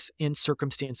business and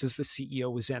circumstances the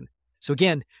CEO was in. So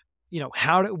again,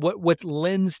 what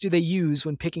lens do they use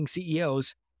when picking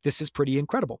CEOs? This is pretty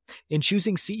incredible. In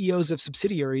choosing CEOs of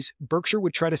subsidiaries, Berkshire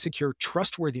would try to secure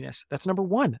trustworthiness. That's number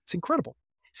 1. It's incredible.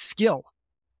 Skill,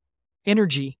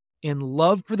 energy, and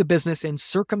love for the business and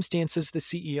circumstances the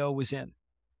CEO was in.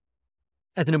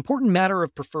 As an important matter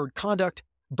of preferred conduct,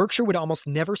 Berkshire would almost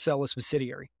never sell a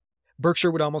subsidiary.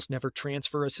 Berkshire would almost never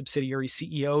transfer a subsidiary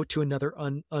CEO to another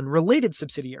unrelated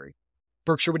subsidiary.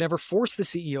 Berkshire would never force the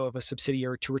CEO of a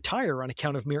subsidiary to retire on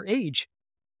account of mere age.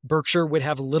 Berkshire would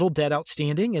have little debt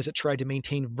outstanding as it tried to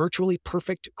maintain virtually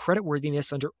perfect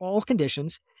creditworthiness under all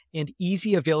conditions and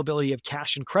easy availability of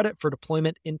cash and credit for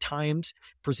deployment in times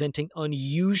presenting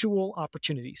unusual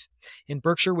opportunities. And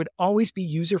Berkshire would always be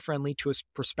user-friendly to a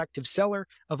prospective seller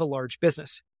of a large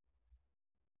business.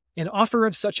 An offer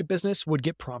of such a business would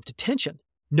get prompt attention.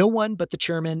 No one but the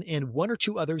chairman and 1 or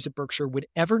 2 others at Berkshire would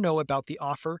ever know about the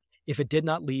offer if it did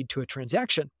not lead to a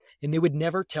transaction, and they would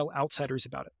never tell outsiders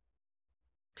about it.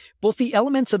 Both the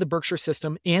elements of the Berkshire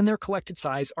system and their collected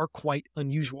size are quite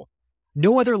unusual.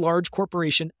 No other large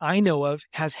corporation I know of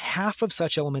has half of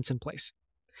such elements in place.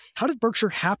 How did Berkshire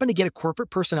happen to get a corporate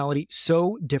personality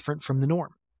so different from the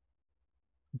norm?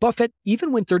 Buffett,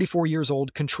 even when 34 years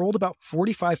old, controlled about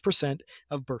 45%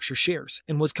 of Berkshire shares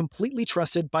and was completely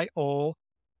trusted by all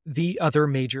the other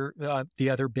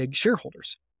big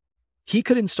shareholders. He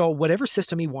could install whatever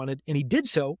system he wanted, and he did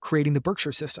so, creating the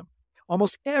Berkshire system.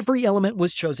 Almost every element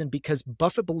was chosen because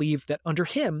Buffett believed that under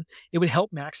him, it would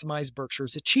help maximize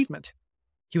Berkshire's achievement.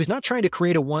 He was not trying to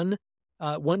create a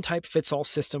one-type-fits-all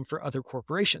system for other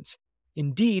corporations.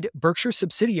 Indeed, Berkshire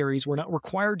subsidiaries were not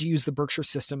required to use the Berkshire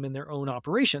system in their own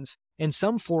operations, and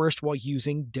some flourished while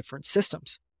using different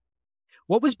systems.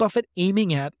 What was Buffett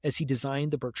aiming at as he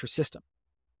designed the Berkshire system?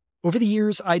 Over the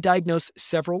years, I diagnosed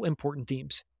several important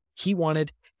themes. He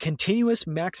wanted continuous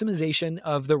maximization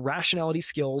of the rationality,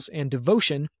 skills, and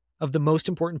devotion of the most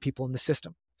important people in the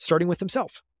system, starting with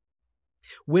himself.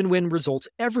 Win-win results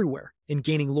everywhere in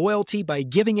gaining loyalty by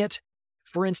giving it,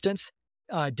 for instance,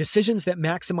 decisions that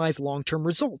maximize long-term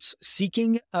results,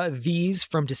 seeking these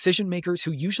from decision makers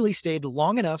who usually stayed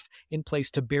long enough in place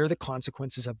to bear the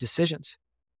consequences of decisions.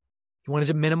 He wanted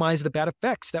to minimize the bad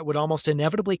effects that would almost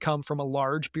inevitably come from a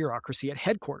large bureaucracy at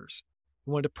headquarters. He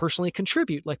wanted to personally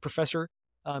contribute, like Professor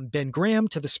Ben Graham,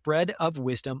 to the spread of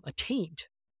wisdom attained.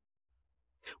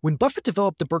 When Buffett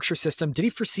developed the Berkshire system, did he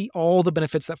foresee all the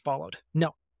benefits that followed?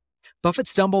 No. Buffett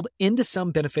stumbled into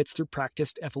some benefits through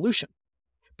practiced evolution.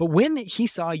 But when he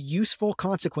saw useful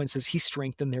consequences, he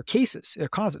strengthened their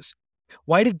causes.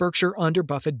 Why did Berkshire under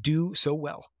Buffett do so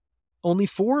well? Only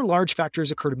 4 large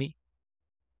factors occur to me.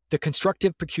 The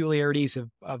constructive peculiarities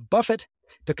of Buffett,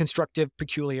 the constructive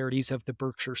peculiarities of the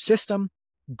Berkshire system,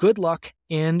 good luck,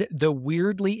 and the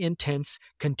weirdly intense,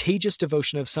 contagious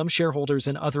devotion of some shareholders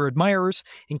and other admirers,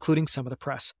 including some of the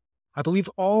press. I believe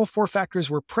all 4 factors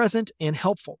were present and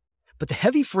helpful, but the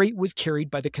heavy freight was carried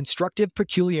by the constructive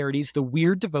peculiarities, the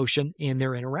weird devotion, and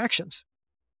their interactions.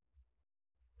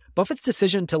 Buffett's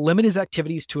decision to limit his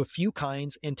activities to a few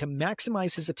kinds and to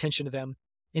maximize his attention to them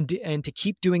and to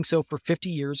keep doing so for 50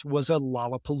 years was a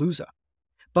lollapalooza.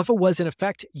 Buffett was, in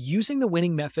effect, using the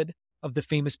winning method of the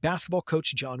famous basketball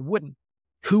coach John Wooden,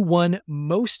 who won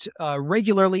most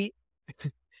regularly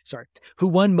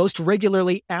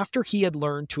after he had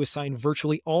learned to assign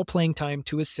virtually all playing time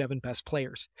to his 7 best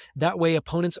players. That way,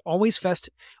 opponents always faced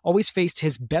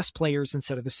his best players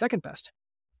instead of his second best.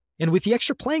 And with the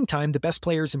extra playing time, the best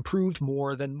players improved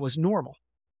more than was normal.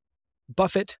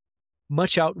 Buffett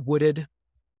much outwitted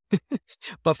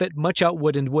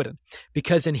Wooden,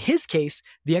 because in his case,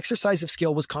 the exercise of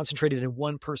skill was concentrated in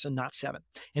one person, not 7.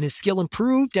 And his skill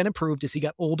improved and improved as he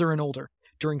got older and older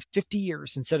during 50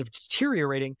 years instead of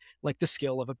deteriorating like the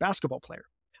skill of a basketball player.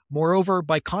 Moreover,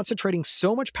 by concentrating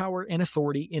so much power and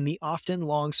authority in the often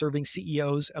long-serving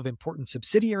CEOs of important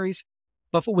subsidiaries,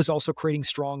 Buffett was also creating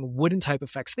strong Wooden-type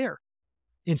effects there.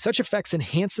 And such effects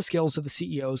enhance the skills of the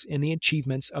CEOs and the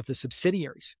achievements of the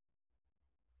subsidiaries.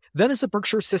 Then, as the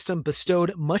Berkshire system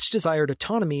bestowed much desired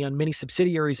autonomy on many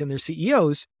subsidiaries and their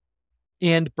CEOs,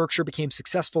 and Berkshire became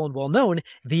successful and well-known,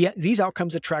 these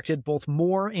outcomes attracted both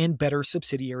more and better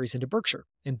subsidiaries into Berkshire,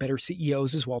 and better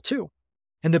CEOs as well, too.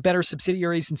 And the better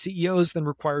subsidiaries and CEOs then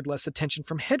required less attention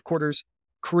from headquarters,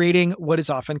 creating what is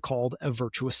often called a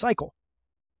virtuous cycle.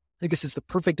 I think this is the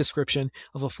perfect description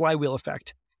of a flywheel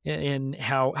effect in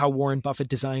how Warren Buffett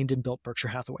designed and built Berkshire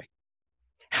Hathaway.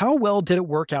 How well did it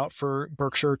work out for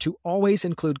Berkshire to always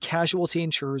include casualty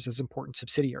insurers as important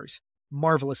subsidiaries?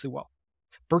 Marvelously well.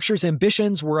 Berkshire's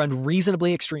ambitions were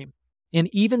unreasonably extreme, and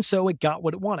even so, it got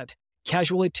what it wanted.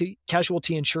 Casualty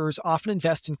insurers often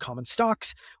invest in common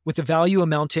stocks, with the value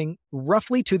amounting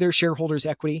roughly to their shareholders'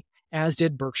 equity, as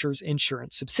did Berkshire's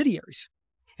insurance subsidiaries.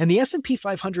 And the S&P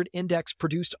 500 index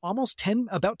produced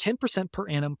about 10% per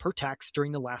annum per tax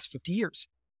during the last 50 years,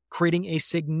 creating a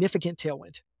significant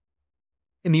tailwind.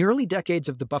 In the early decades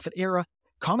of the Buffett era,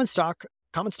 common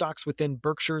stocks within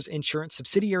Berkshire's insurance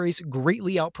subsidiaries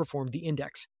greatly outperformed the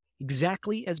index,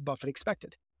 exactly as Buffett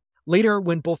expected. Later,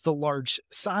 when both the large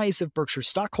size of Berkshire's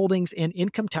stock holdings and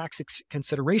income tax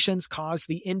considerations caused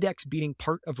the index beating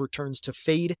part of returns to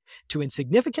fade to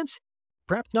insignificance,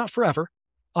 perhaps not forever,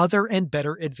 other and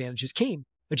better advantages came.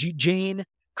 Ajit Jain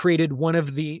created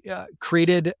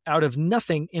out of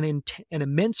nothing an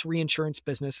immense reinsurance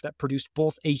business that produced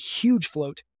both a huge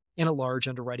float and a large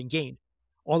underwriting gain.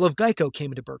 All of Geico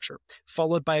came into Berkshire,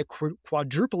 followed by a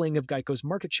quadrupling of Geico's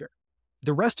market share.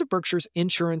 The rest of Berkshire's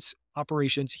insurance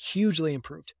operations hugely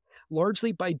improved,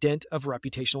 largely by dint of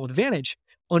reputational advantage,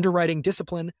 underwriting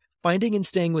discipline, finding and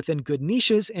staying within good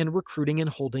niches, and recruiting and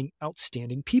holding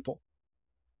outstanding people.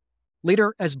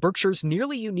 Later, as Berkshire's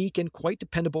nearly unique and quite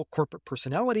dependable corporate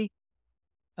personality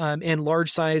and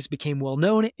large size became well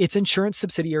known, its insurance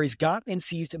subsidiaries got and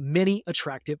seized many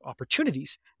attractive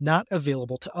opportunities not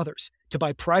available to others to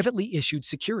buy privately issued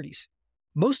securities.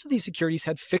 Most of these securities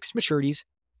had fixed maturities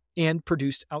and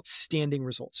produced outstanding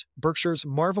results. Berkshire's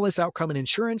marvelous outcome in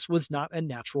insurance was not a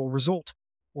natural result.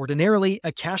 Ordinarily,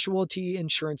 a casualty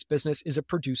insurance business is a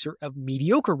producer of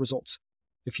mediocre results.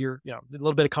 If you're, a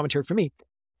little bit of commentary from me.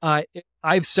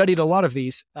 I've studied a lot of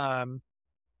these. It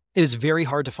is very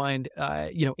hard to find,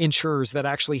 insurers that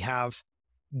actually have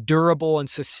durable and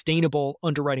sustainable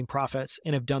underwriting profits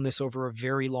and have done this over a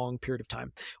very long period of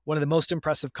time. One of the most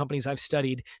impressive companies I've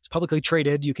studied, it's publicly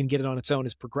traded, you can get it on its own,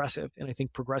 is Progressive. And I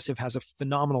think Progressive has a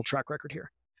phenomenal track record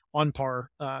here, on par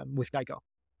with Geico.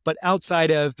 But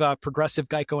outside of Progressive,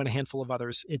 Geico, and a handful of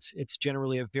others, it's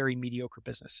generally a very mediocre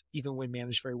business, even when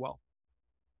managed very well.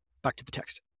 Back to the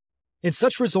text. And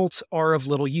such results are of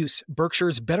little use.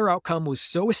 Berkshire's better outcome was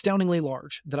so astoundingly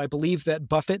large that I believe that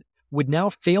Buffett would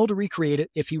now fail to recreate it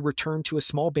if he returned to a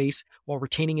small base while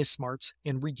retaining his smarts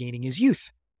and regaining his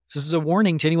youth. So this is a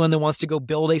warning to anyone that wants to go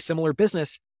build a similar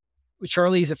business.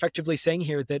 Charlie is effectively saying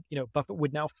here that, Buffett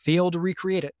would now fail to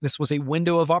recreate it. This was a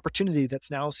window of opportunity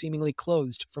that's now seemingly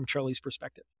closed from Charlie's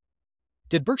perspective.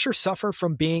 Did Berkshire suffer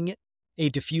from being a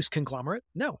diffuse conglomerate?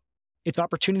 No. Its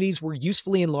opportunities were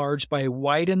usefully enlarged by a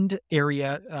widened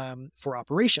area for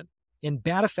operation, and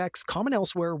bad effects common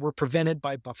elsewhere were prevented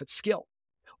by Buffett's skill.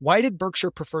 Why did Berkshire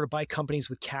prefer to buy companies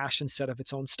with cash instead of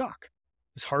its own stock?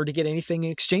 It was hard to get anything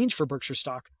in exchange for Berkshire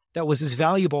stock that was as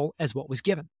valuable as what was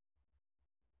given.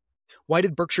 Why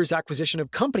did Berkshire's acquisition of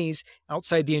companies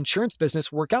outside the insurance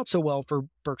business work out so well for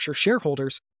Berkshire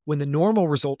shareholders when the normal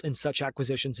result in such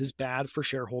acquisitions is bad for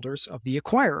shareholders of the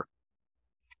acquirer?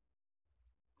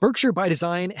 Berkshire, by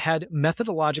design, had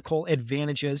methodological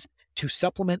advantages to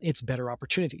supplement its better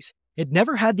opportunities. It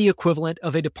never had the equivalent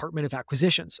of a department of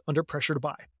acquisitions under pressure to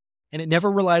buy, and it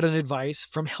never relied on advice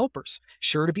from helpers,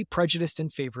 sure to be prejudiced in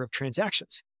favor of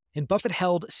transactions. And Buffett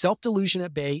held self-delusion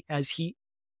at bay as he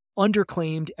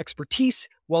underclaimed expertise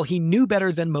while he knew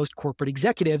better than most corporate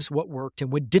executives what worked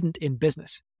and what didn't in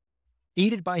business,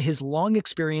 aided by his long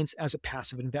experience as a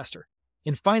passive investor.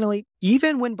 And finally,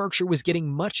 even when Berkshire was getting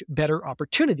much better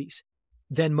opportunities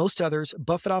than most others,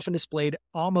 Buffett often displayed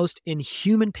almost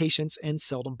inhuman patience and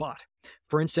seldom bought.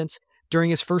 For instance, during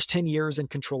his first 10 years in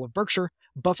control of Berkshire,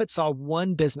 Buffett saw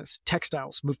one business,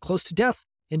 textiles, move close to death,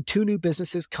 and two new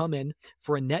businesses come in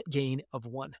for a net gain of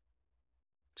one.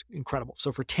 It's incredible.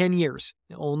 So for 10 years,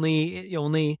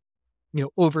 only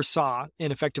oversaw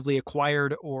and effectively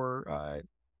acquired or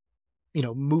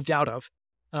moved out of.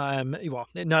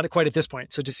 Not quite at this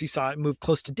point. So just he saw it move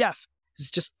close to death. It's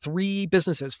just three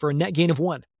businesses for a net gain of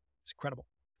one. It's incredible.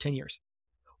 10 years.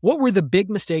 What were the big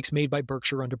mistakes made by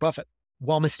Berkshire under Buffett?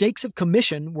 While mistakes of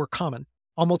commission were common,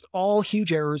 almost all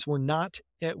huge errors were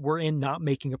in not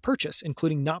making a purchase,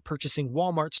 including not purchasing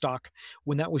Walmart stock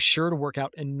when that was sure to work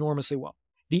out enormously well.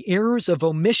 The errors of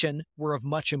omission were of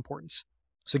much importance.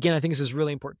 So again, I think this is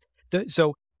really important.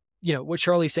 What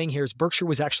Charlie's saying here is Berkshire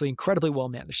was actually incredibly well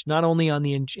managed, not only on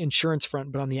the insurance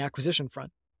front, but on the acquisition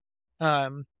front.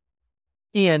 The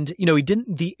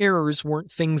errors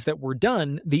weren't things that were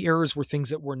done. The errors were things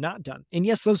that were not done. And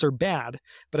yes, those are bad,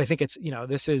 but I think it's,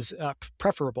 this is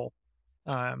preferable.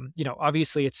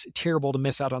 Obviously it's terrible to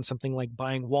miss out on something like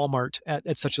buying Walmart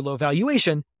at such a low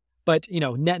valuation, but,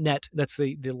 net, that's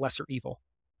the lesser evil.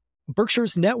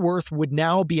 Berkshire's net worth would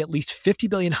now be at least $50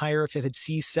 billion higher if it had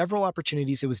seized several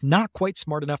opportunities it was not quite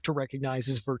smart enough to recognize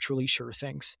as virtually sure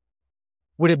things.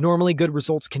 Would abnormally good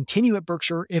results continue at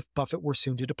Berkshire if Buffett were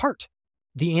soon to depart?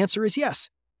 The answer is yes.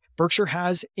 Berkshire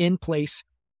has in place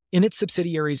in its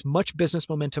subsidiaries much business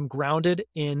momentum grounded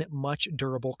in much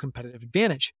durable competitive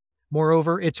advantage.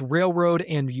 Moreover, its railroad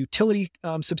and utility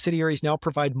subsidiaries now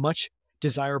provide much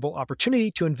desirable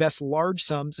opportunity to invest large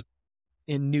sums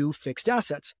in new fixed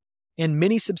assets, and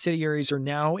many subsidiaries are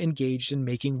now engaged in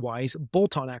making wise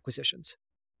bolt-on acquisitions.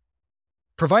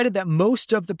 Provided that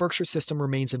most of the Berkshire system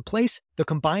remains in place, the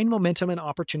combined momentum and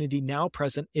opportunity now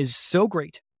present is so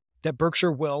great that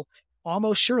Berkshire will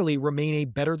almost surely remain a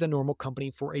better than normal company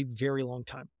for a very long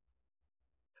time.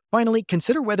 Finally,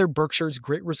 consider whether Berkshire's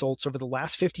great results over the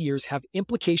last 50 years have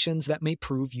implications that may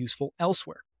prove useful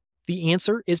elsewhere. The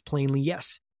answer is plainly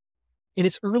yes. In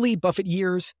its early Buffett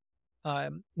years,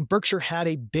 Berkshire had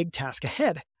a big task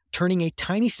ahead, turning a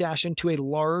tiny stash into a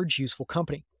large, useful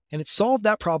company. And it solved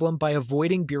that problem by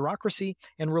avoiding bureaucracy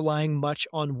and relying much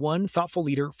on one thoughtful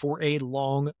leader for a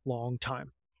long, long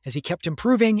time, as he kept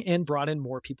improving and brought in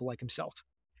more people like himself.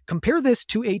 Compare this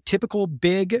to a typical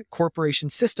big corporation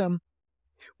system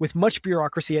with much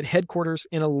bureaucracy at headquarters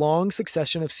and a long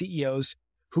succession of CEOs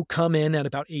who come in at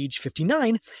about age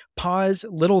 59, pause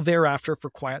little thereafter for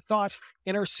quiet thought,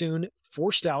 and are soon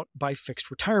forced out by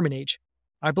fixed retirement age.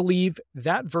 I believe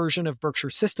that version of Berkshire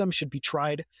system should be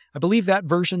tried. I believe that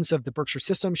versions of the Berkshire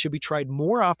system should be tried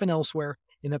more often elsewhere,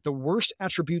 and that the worst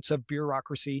attributes of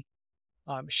bureaucracy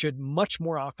should much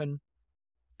more often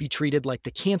be treated like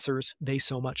the cancers they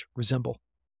so much resemble.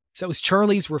 So that was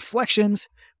Charlie's reflections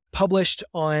published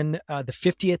on the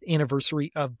 50th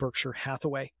anniversary of Berkshire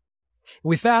Hathaway.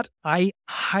 With that, I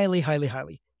highly, highly,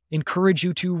 highly encourage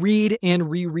you to read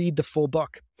and reread the full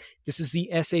book. This is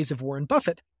the Essays of Warren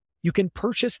Buffett. You can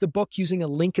purchase the book using a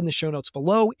link in the show notes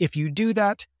below. If you do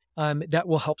that, that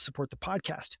will help support the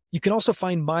podcast. You can also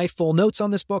find my full notes on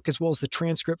this book, as well as the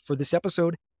transcript for this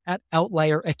episode, at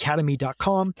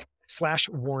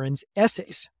outlieracademy.com/Warren's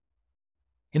essays.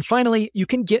 And finally, you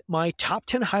can get my top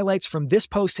 10 highlights from this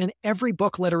post and every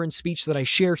book, letter, and speech that I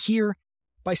share here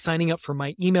by signing up for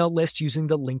my email list using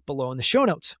the link below in the show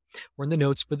notes or in the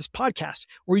notes for this podcast.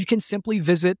 Or you can simply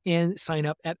visit and sign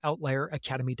up at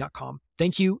outlieracademy.com.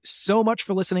 Thank you so much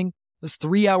for listening. It was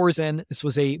 3 hours in. This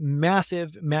was a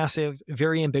massive, massive,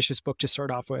 very ambitious book to start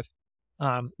off with.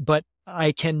 But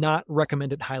I cannot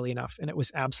recommend it highly enough, and it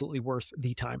was absolutely worth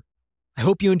the time. I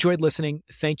hope you enjoyed listening.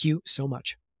 Thank you so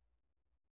much.